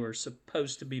that they were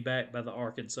supposed to be back by the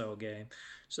Arkansas game.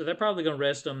 So they're probably going to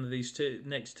rest them these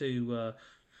next two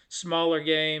smaller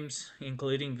games,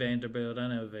 including Vanderbilt. I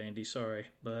know Vandy, sorry.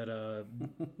 But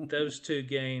those 2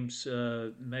 games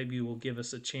maybe will give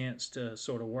us a chance to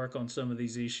sort of work on some of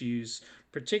these issues,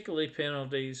 particularly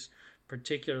penalties,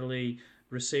 particularly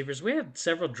receivers. We had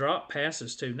several drop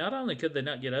passes too. Not only could they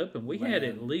not get open, we had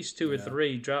at least 2 or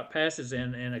 3 drop passes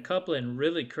and a couple in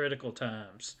really critical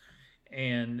times.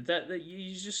 And that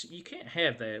you can't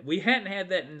have that. We hadn't had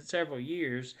that in several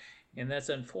years, and that's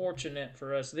unfortunate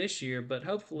for us this year. But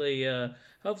hopefully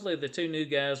the 2 new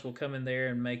guys will come in there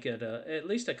and make it at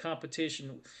least a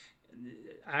competition.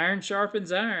 Iron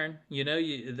sharpens iron.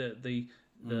 The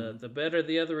better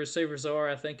the other receivers are,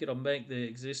 I think it'll make the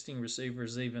existing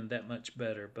receivers even that much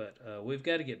better. But we've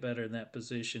got to get better in that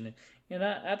position. And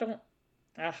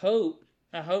I hope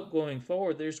I hope going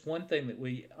forward, there's one thing that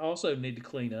we also need to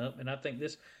clean up, and I think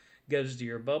this goes to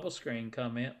your bubble screen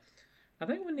comment. I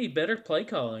think we need better play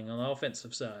calling on the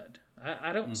offensive side.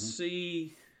 I don't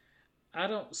see, I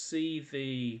don't see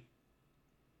the,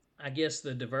 I guess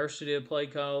the diversity of play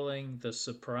calling, the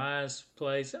surprise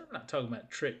plays. I'm not talking about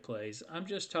trick plays. I'm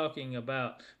just talking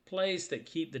about plays that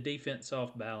keep the defense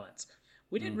off balance.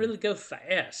 We didn't really go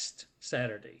fast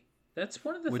Saturday. That's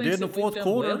one of the We things did in the that we've fourth done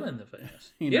quarter. well in the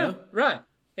fast. You Yeah, know? right.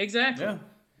 Exactly. Yeah.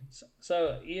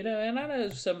 So, and I know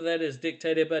some of that is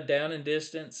dictated by down and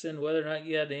distance and whether or not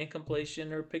you had an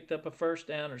incompletion or picked up a first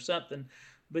down or something.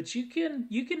 But you can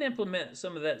implement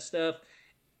some of that stuff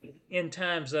in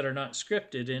times that are not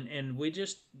scripted, and we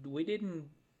didn't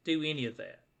do any of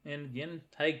that. And again,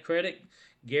 hey, credit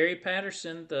Gary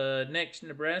Patterson, the next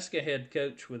Nebraska head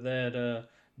coach, with that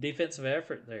defensive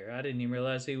effort there. I didn't even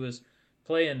realize he was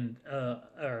playing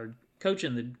or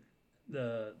coaching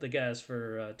the guys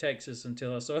for Texas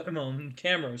until I saw him on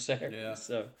camera Saturday. Yeah.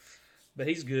 So, but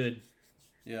he's good.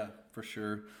 Yeah, for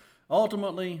sure.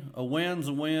 Ultimately, a win's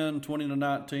a win,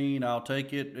 20-19. I'll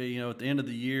take it. At the end of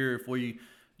the year, if we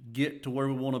get to where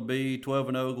we want to be,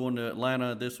 12-0 going to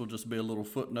Atlanta, this will just be a little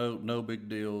footnote, no big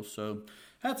deal. So,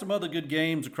 had some other good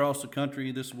games across the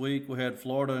country this week. We had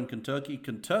Florida and Kentucky.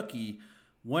 Kentucky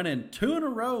winning 2 in a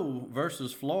row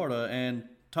versus Florida. And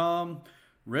Tom,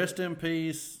 rest in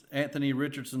peace, Anthony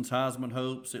Richardson's Heisman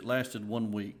hopes. It lasted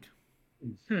 1 week.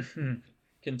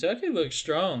 Kentucky looks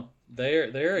strong.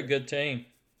 They're a good team.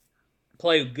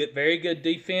 Play good, very good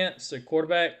defense. Their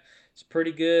quarterback is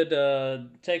pretty good,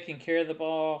 taking care of the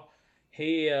ball.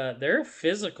 They're a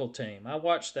physical team. I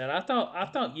watched that. I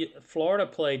thought Florida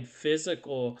played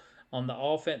physical on the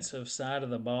offensive side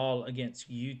of the ball against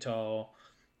Utah,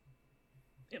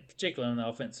 particularly on the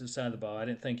offensive side of the ball. I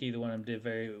didn't think either one of them did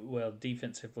very well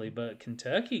defensively, but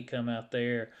Kentucky come out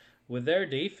there with their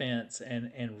defense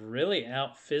and really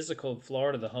out physical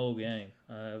Florida the whole game.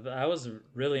 I was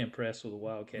really impressed with the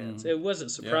Wildcats. It wasn't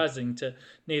surprising to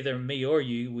neither me or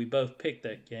you. We both picked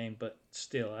that game, but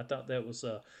still, I thought that was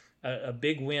a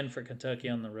big win for Kentucky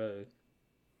on the road.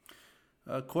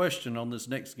 A question on this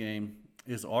next game.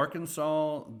 Is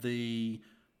Arkansas the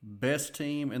best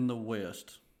team in the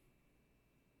West?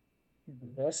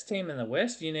 Best team in the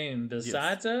West, you mean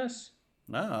besides us?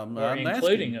 No, I'm Or not.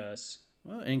 including us?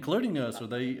 Well, including us. Are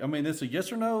they? I mean, it's a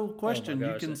yes or no question.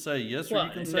 You can say yes or you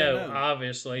can say no.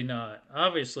 Obviously not.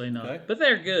 Obviously not. Okay. But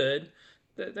they're good.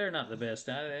 They're not the best.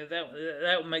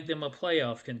 That would make them a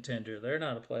playoff contender. They're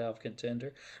not a playoff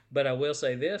contender. But I will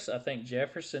say this: I think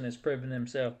Jefferson has proven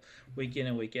himself week in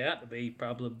and week out to be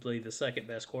probably the second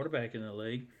best quarterback in the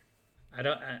league. I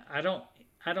don't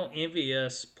envy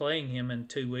us playing him in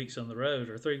 2 weeks on the road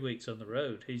or 3 weeks on the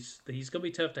road. He's going to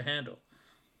be tough to handle.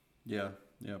 Yeah,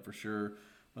 for sure.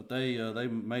 But they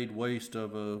made waste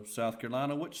of South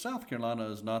Carolina, which South Carolina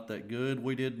is not that good.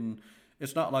 We didn't.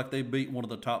 It's not like they beat one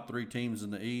of the top 3 teams in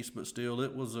the East, but still,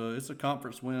 it's a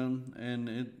conference win,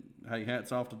 and hey,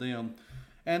 hats off to them.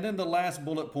 And then the last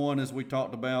bullet point is we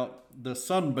talked about the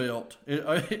Sun Belt.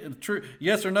 True,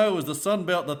 yes or no? Is the Sun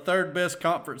Belt the third best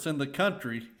conference in the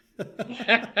country?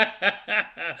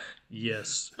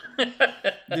 Yes.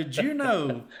 Did you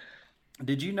know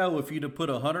if you'd have put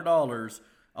 $100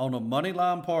 on a money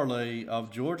line parlay of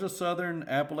Georgia Southern,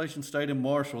 Appalachian State, and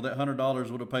Marshall, that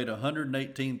 $100 would have paid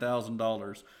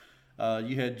 $118,000.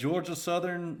 You had Georgia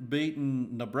Southern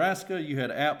beating Nebraska. You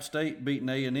had App State beating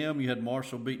A&M. You had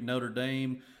Marshall beating Notre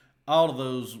Dame. All of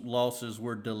those losses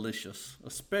were delicious,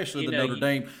 especially Notre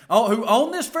Dame. Who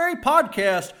on this very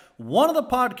podcast, one of the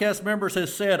podcast members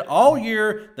has said all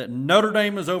year that Notre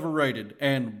Dame is overrated.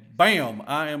 And bam,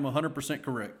 I am 100%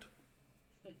 correct.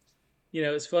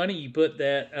 It's funny you put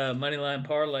that Moneyline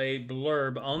Parlay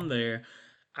blurb on there.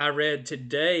 I read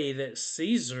today that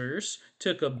Caesars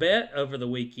took a bet over the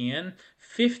weekend,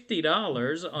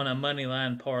 $50 on a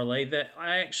Moneyline Parlay that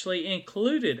actually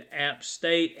included App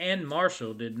State and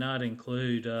Marshall. Did not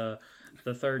include the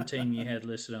third team you had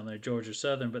listed on there, Georgia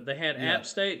Southern. But they had App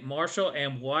State, Marshall,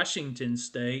 and Washington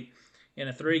State in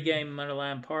a 3-game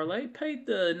Moneyline Parlay. Paid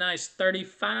the nice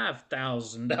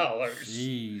 $35,000.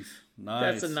 Jeez.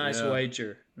 Nice. That's a nice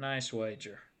wager. Nice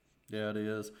wager. Yeah, it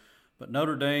is. But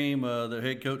Notre Dame, the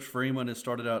head coach Freeman has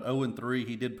started out 0-3.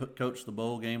 He did coach the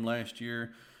bowl game last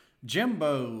year.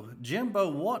 Jimbo,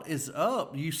 what is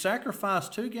up? You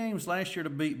sacrificed 2 games last year to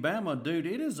beat Bama. Dude,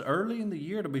 it is early in the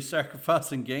year to be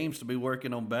sacrificing games to be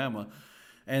working on Bama.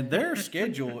 And their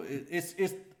schedule,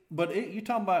 you're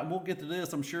talking about, we'll get to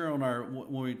this, I'm sure,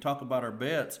 when we talk about our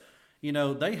bets.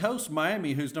 They host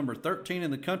Miami, who's number 13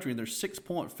 in the country, and they're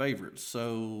 6-point favorites.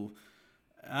 So,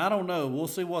 I don't know. We'll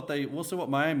see what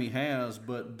Miami has,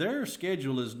 but their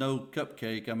schedule is no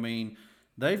cupcake. I mean,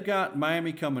 they've got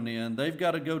Miami coming in. They've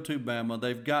got to go to Bama.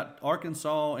 They've got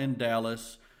Arkansas and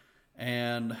Dallas.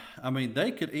 And I mean,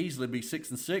 they could easily be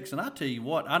 6-6. And I tell you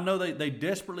what, I know they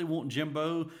desperately want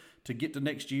Jimbo to get to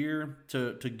next year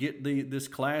to get this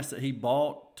class that he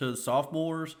bought to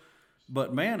sophomores.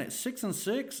 But man, at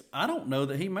 6-6, I don't know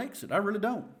that he makes it. I really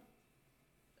don't.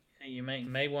 You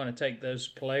may want to take those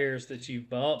players that you've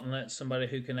bought and let somebody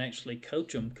who can actually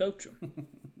coach them.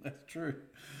 That's true.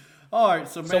 All right,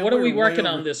 so what are we working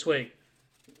on this week?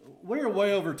 We're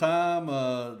way over time,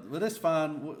 but that's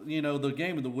fine. You know, the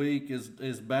game of the week is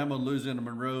Bama losing to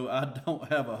Monroe. I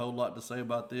don't have a whole lot to say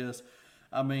about this.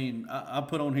 I mean, I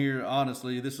put on here,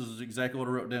 honestly, this is exactly what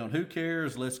I wrote down. Who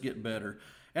cares? Let's get better.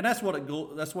 And that's what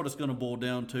it's going to boil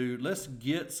down to. Let's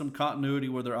get some continuity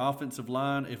with their offensive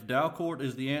line. If Dalcourt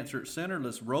is the answer at center,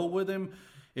 let's roll with him.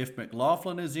 If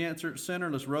McLaughlin is the answer at center,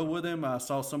 let's roll with him. I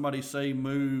saw somebody say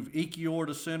move Ekiyor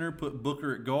to center, put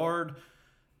Booker at guard.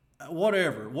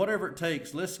 Whatever it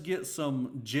takes. Let's get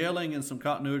some gelling and some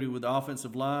continuity with the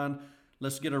offensive line.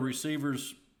 Let's get our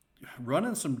receivers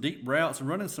running some deep routes and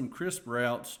running some crisp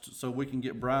routes so we can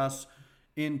get Bryce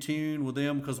in tune with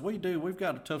them, because we've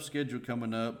got a tough schedule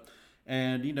coming up.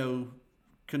 And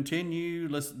continue.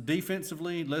 Let's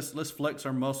flex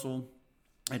our muscle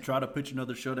and try to pitch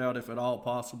another shutout if at all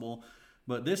possible.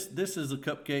 But this is a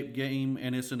cupcake game,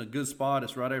 and it's in a good spot.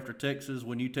 It's right after Texas.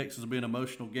 We knew Texas would be an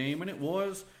emotional game, and it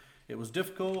was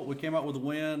difficult. We came out with a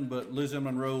win, but losing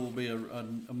Monroe will be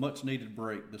a much needed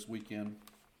break this weekend.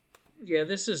 Yeah,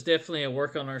 this is definitely a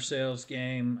work on ourselves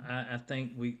game. I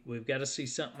think we've got to see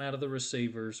something out of the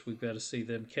receivers. We've got to see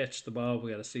them catch the ball.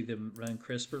 We've got to see them run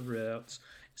crisper routes.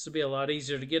 This will be a lot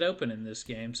easier to get open in this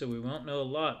game, so we won't know a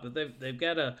lot. But they've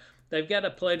got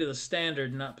to play to the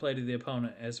standard, not play to the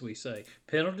opponent, as we say.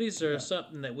 Penalties are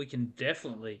something that we can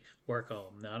definitely work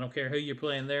on. Now, I don't care who you're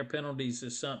playing there. Penalties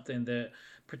is something that,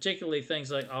 particularly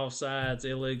things like offsides,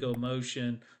 illegal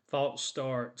motion, false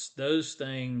starts, those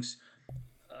things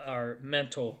are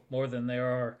mental more than they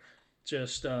are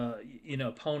just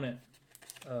opponent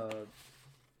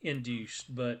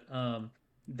induced. But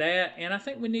that, and I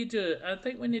think we need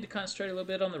to concentrate a little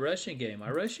bit on the rushing game.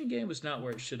 Our rushing game was not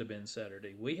where it should have been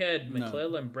Saturday. We had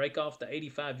McClellan break off the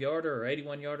 85-yarder or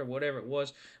 81-yarder, whatever it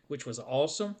was, which was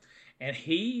awesome. And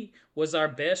he was our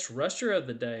best rusher of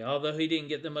the day, although he didn't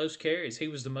get the most carries. He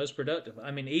was the most productive.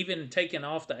 I mean, even taking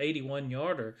off the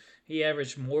 81-yarder, he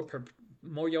averaged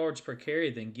more yards per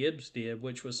carry than Gibbs did,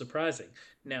 which was surprising.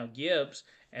 Now, Gibbs,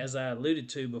 as I alluded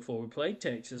to before we played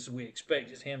Texas, we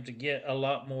expected him to get a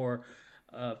lot more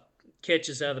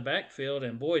catches out of the backfield,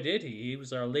 and boy, did he. He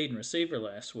was our leading receiver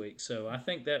last week. So I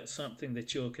think that's something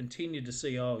that you'll continue to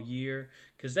see all year,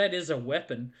 because that is a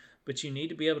weapon, but you need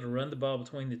to be able to run the ball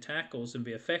between the tackles and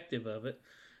be effective of it.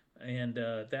 And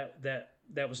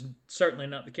that was certainly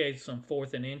not the case on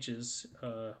 4th and inches,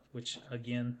 which,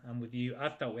 again, I'm with you. I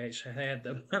thought we actually had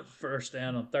the first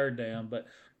down on 3rd down. But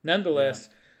nonetheless,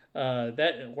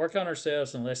 that work on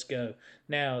ourselves and let's go.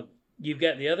 Now, you've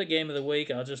got the other game of the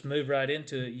week. I'll just move right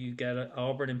into it. You've got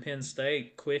Auburn and Penn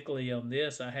State. Quickly on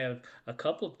this, I have a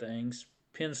couple of things.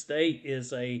 Penn State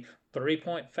is a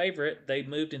 3-point favorite. They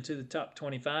moved into the top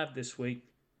 25 this week.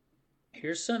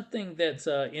 Here's something that's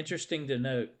interesting to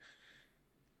note.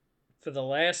 For the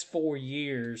last 4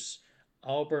 years,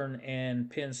 Auburn and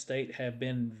Penn State have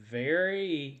been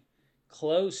very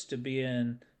close to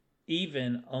being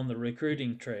even on the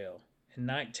recruiting trail. In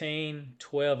 19,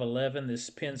 12, 11, this is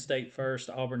Penn State first,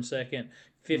 Auburn second,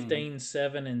 15,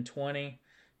 7, and 20,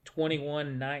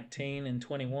 21, 19, and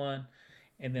 21.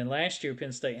 And then last year,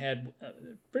 Penn State had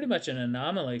pretty much an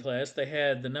anomaly class. They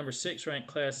had the number 6 ranked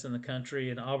class in the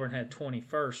country, and Auburn had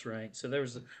 21st ranked. So there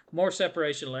was more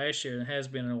separation last year than has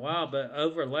been in a while. But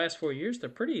over the last 4 years, they're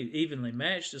pretty evenly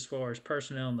matched as far as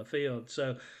personnel in the field.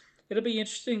 So it'll be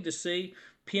interesting to see.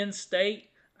 Penn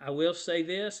State, I will say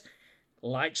this,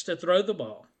 likes to throw the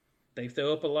ball. They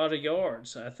throw up a lot of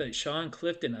yards. I think Sean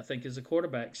Clifton, is the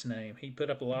quarterback's name. He put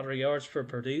up a lot of yards for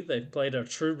Purdue. They've played a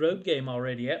true road game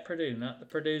already at Purdue. Not the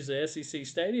Purdue's the SEC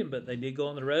stadium, but they did go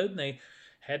on the road, and they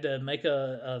had to make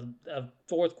a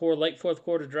late fourth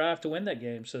quarter drive to win that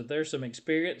game. So there's some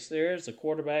experience there as a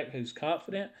quarterback who's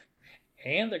confident.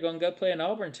 And they're going to go play an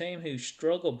Auburn team who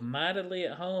struggled mightily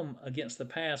at home against the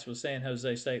pass with San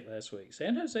Jose State last week.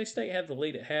 San Jose State had the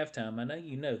lead at halftime. I know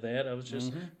you know that. I was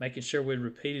just making sure we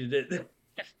repeated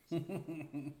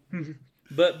it.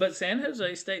 But San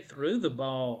Jose State threw the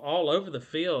ball all over the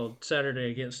field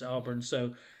Saturday against Auburn.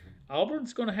 So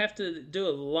Auburn's going to have to do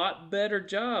a lot better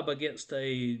job against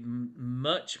a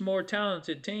much more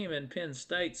talented team in Penn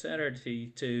State Saturday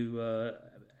to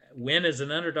win as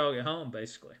an underdog at home,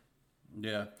 basically.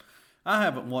 Yeah. I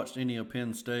haven't watched any of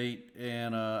Penn State,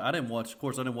 and I didn't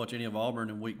watch any of Auburn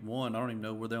in week one. I don't even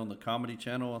know, were they on the Comedy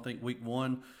Channel, I think, week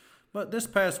one. But this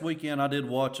past weekend, I did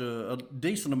watch a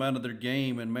decent amount of their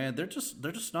game, and man, they're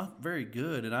just not very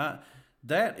good. And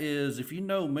that is, if you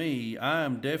know me, I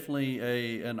am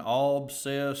definitely an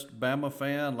all-obsessed Bama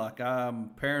fan. Like, I'm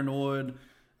paranoid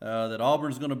that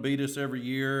Auburn's going to beat us every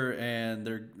year, and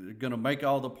they're going to make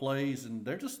all the plays, and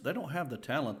they don't have the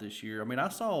talent this year. I mean, I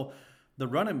saw the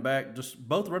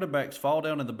both running backs fall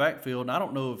down in the backfield, and I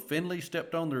don't know if Finley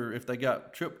stepped on if they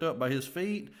got tripped up by his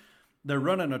feet. They're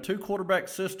running a 2-quarterback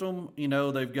system. You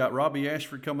know, they've got Robbie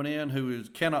Ashford coming in who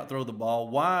cannot throw the ball.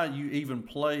 Why you even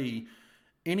play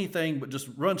anything but just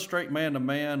run straight man to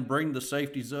man, bring the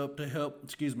safeties up to help,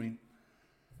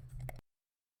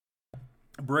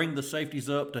 bring the safeties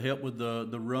up to help with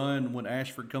the run. When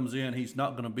Ashford comes in, he's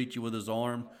not going to beat you with his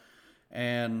arm.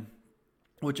 And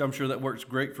which I'm sure that works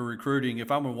great for recruiting.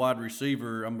 If I'm a wide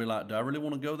receiver, I'm going to be like, do I really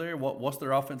want to go there? What's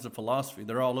their offensive philosophy?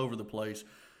 They're all over the place.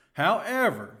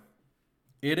 However,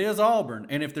 it is Auburn.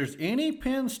 And if there's any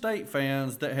Penn State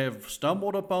fans that have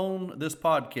stumbled upon this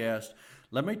podcast,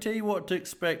 let me tell you what to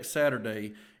expect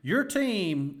Saturday. Your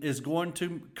team is going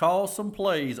to call some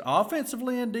plays,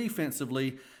 offensively and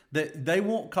defensively, that they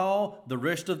won't call the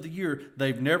rest of the year.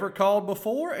 They've never called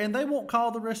before, and they won't call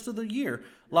the rest of the year.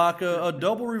 Like a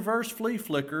double reverse flea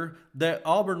flicker that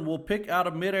Auburn will pick out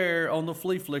of midair on the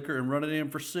flea flicker and run it in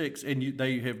for 6. And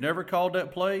they have never called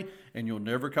that play, and you'll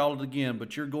never call it again.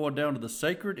 But you're going down to the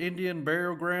sacred Indian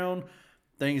burial ground.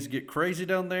 Things get crazy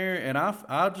down there, and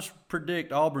I just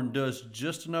predict Auburn does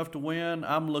just enough to win.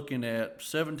 I'm looking at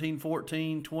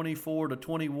 17-14,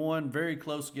 24-21, very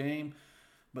close game.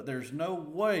 But there's no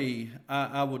way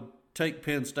I would take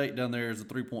Penn State down there as a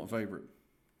 3-point favorite.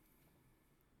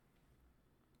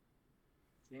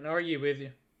 Can't argue with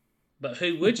you. But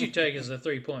who would you take as a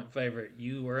 3-point favorite?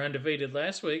 You were undefeated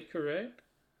last week, correct?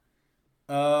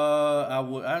 I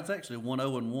was actually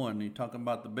 1-0-1. You talking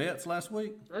about the bets last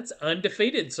week? That's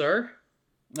undefeated, sir.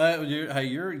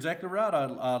 You're exactly right.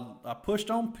 I pushed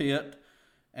on Pitt.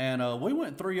 And we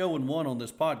went 3-0-1 on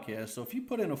this podcast. So if you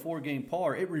put in a 4-game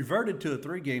par, it reverted to a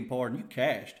 3-game par, and you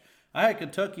cashed. I had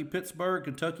Kentucky, Pittsburgh.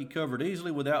 Kentucky covered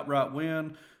easily with outright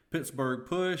win. Pittsburgh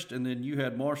pushed, and then you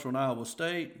had Marshall and Iowa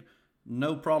State.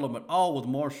 No problem at all with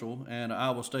Marshall and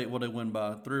Iowa State. What, they win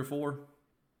by 3 or 4?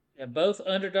 Yeah, both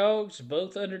underdogs.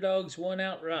 Both underdogs won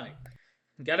outright.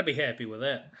 Got to be happy with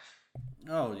that.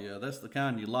 Oh, yeah, that's the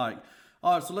kind you like.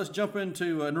 All right, so let's jump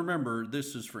into, and remember,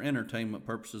 this is for entertainment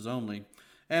purposes only.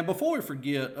 And before we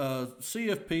forget,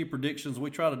 CFP predictions, we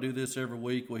try to do this every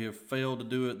week. We have failed to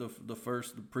do it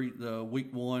the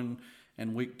week 1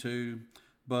 and week 2.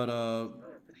 But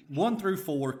 1 through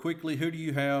 4, quickly, who do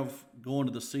you have going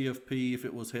to the CFP if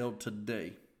it was held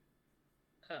today?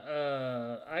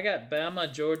 I got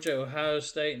Bama, Georgia, Ohio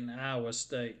State, and Iowa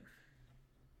State.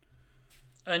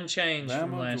 Unchanged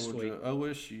from last Georgia, week.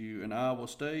 OSU, and Iowa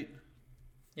State?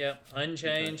 Yep,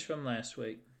 unchanged from last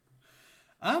week.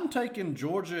 I'm taking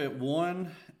Georgia at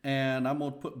 1, and I'm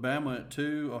going to put Bama at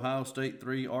 2, Ohio State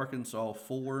 3, Arkansas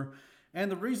 4. And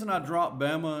the reason I dropped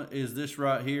Bama is this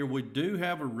right here. We do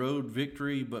have a road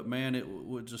victory, but man, it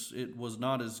was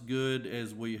not as good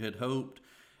as we had hoped.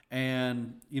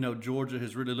 And, Georgia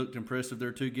has really looked impressive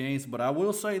their 2 games. But I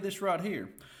will say this right here.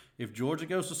 If Georgia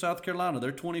goes to South Carolina,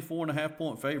 they're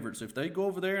 24.5-point favorites. If they go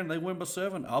over there and they win by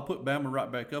 7, I'll put Bama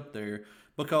right back up there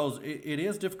because it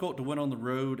is difficult to win on the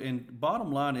road. And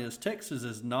bottom line is Texas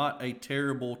is not a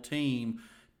terrible team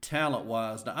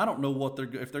talent-wise. Now, I don't know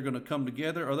if they're going to come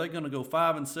together. Are they going to go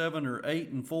 5-7 or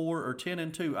 8-4 or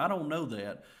 10-2? I don't know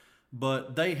that.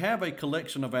 But they have a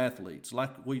collection of athletes.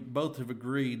 Like we both have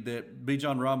agreed that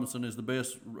Bijan Robinson is the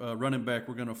best running back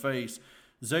we're going to face.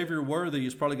 Xavier Worthy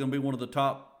is probably going to be one of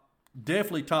the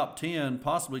definitely top 10,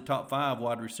 possibly top 5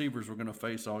 wide receivers we're going to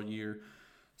face all year.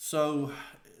 So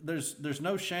there's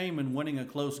no shame in winning a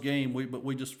close game, but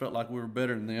we just felt like we were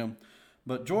better than them.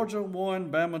 But Georgia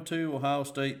 1, Bama 2, Ohio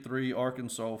State 3,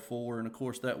 Arkansas 4. And, of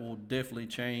course, that will definitely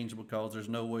change because there's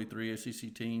no way 3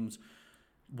 SEC teams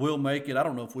will make it. I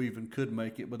don't know if we even could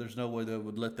make it, but there's no way they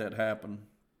would let that happen.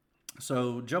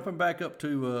 So jumping back up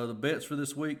to the bets for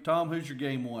this week, Tom, who's your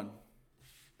game 1?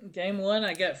 Game 1,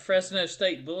 I got Fresno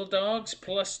State Bulldogs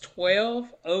plus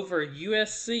 12 over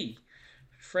USC.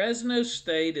 Fresno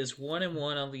State is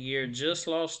 1-1 on the year, just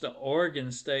lost to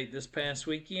Oregon State this past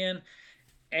weekend.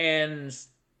 And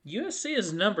USC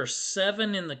is number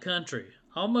 7 in the country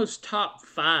almost top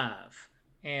 5,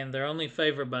 and they're only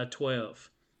favored by 12.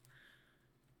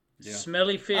 Yeah.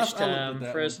 Smelly fish time,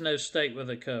 Fresno State with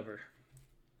a cover.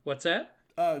 What's that?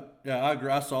 Yeah, I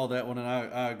agree. I saw that one, and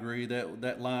I agree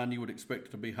that line you would expect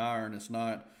it to be higher, and it's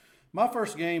not. My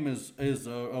first game is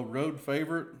a road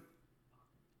favorite,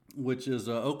 which is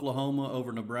Oklahoma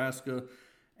over Nebraska,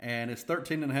 and it's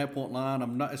 13.5-point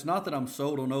line. It's not that I'm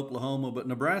sold on Oklahoma, but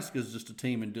Nebraska is just a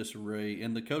team in disarray,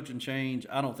 and the coaching change,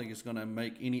 I don't think it's going to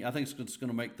make any. I think it's just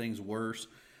going to make things worse.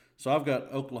 So I've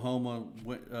got Oklahoma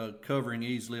covering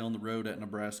easily on the road at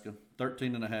Nebraska,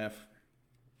 13.5.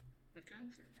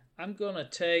 I'm going to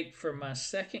take, for my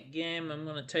second game, I'm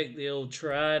going to take the old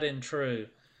tried and true.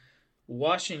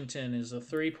 Washington is a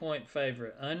 3-point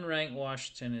favorite. Unranked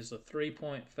Washington is a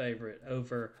 3-point favorite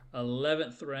over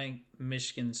 11th ranked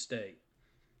Michigan State.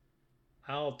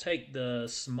 I'll take the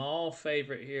small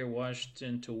favorite here,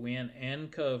 Washington, to win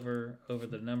and cover over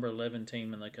the number 11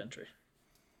 team in the country.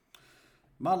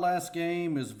 My last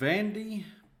game is Vandy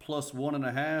plus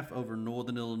 1.5 over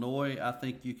Northern Illinois. I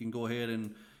think you can go ahead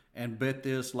and bet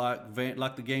this like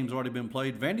the game's already been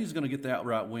played. Vandy's going to get the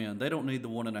outright win. They don't need the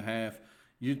 1.5.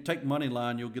 You take money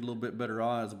line, you'll get a little bit better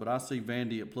odds, but I see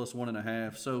Vandy at plus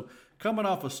 1.5. So coming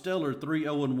off a stellar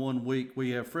 3-0-1 week, we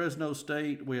have Fresno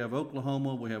State, we have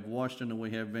Oklahoma, we have Washington, and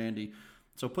we have Vandy.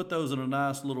 So put those in a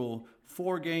nice little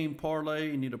 4-game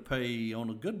parlay, and you'll pay, on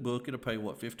a good book, it'll pay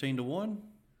what, 15-1?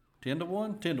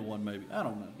 10-1? 10-1 maybe. I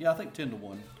don't know. Yeah, I think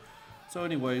 10-1. So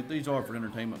anyway, these are for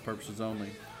entertainment purposes only.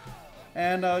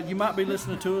 And you might be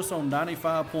listening to us on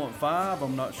 95.5.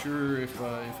 I'm not sure if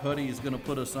Huddy is going to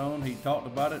put us on. He talked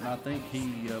about it, and I think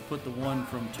he put the one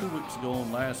from 2 weeks ago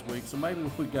on last week. So maybe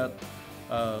we got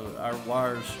our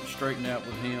wires straightened out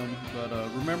with him. But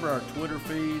remember our Twitter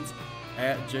feeds,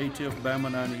 at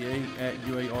JTIFBama98, at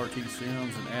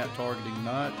UARTSims, and at Targeting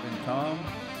Night. And Tom,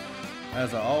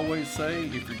 as I always say,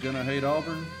 if you're going to hate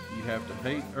Auburn, you have to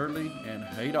hate early and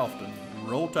hate often.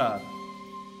 Roll Tide.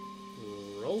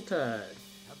 Roll Tide.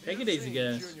 Take it easy,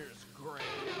 guys.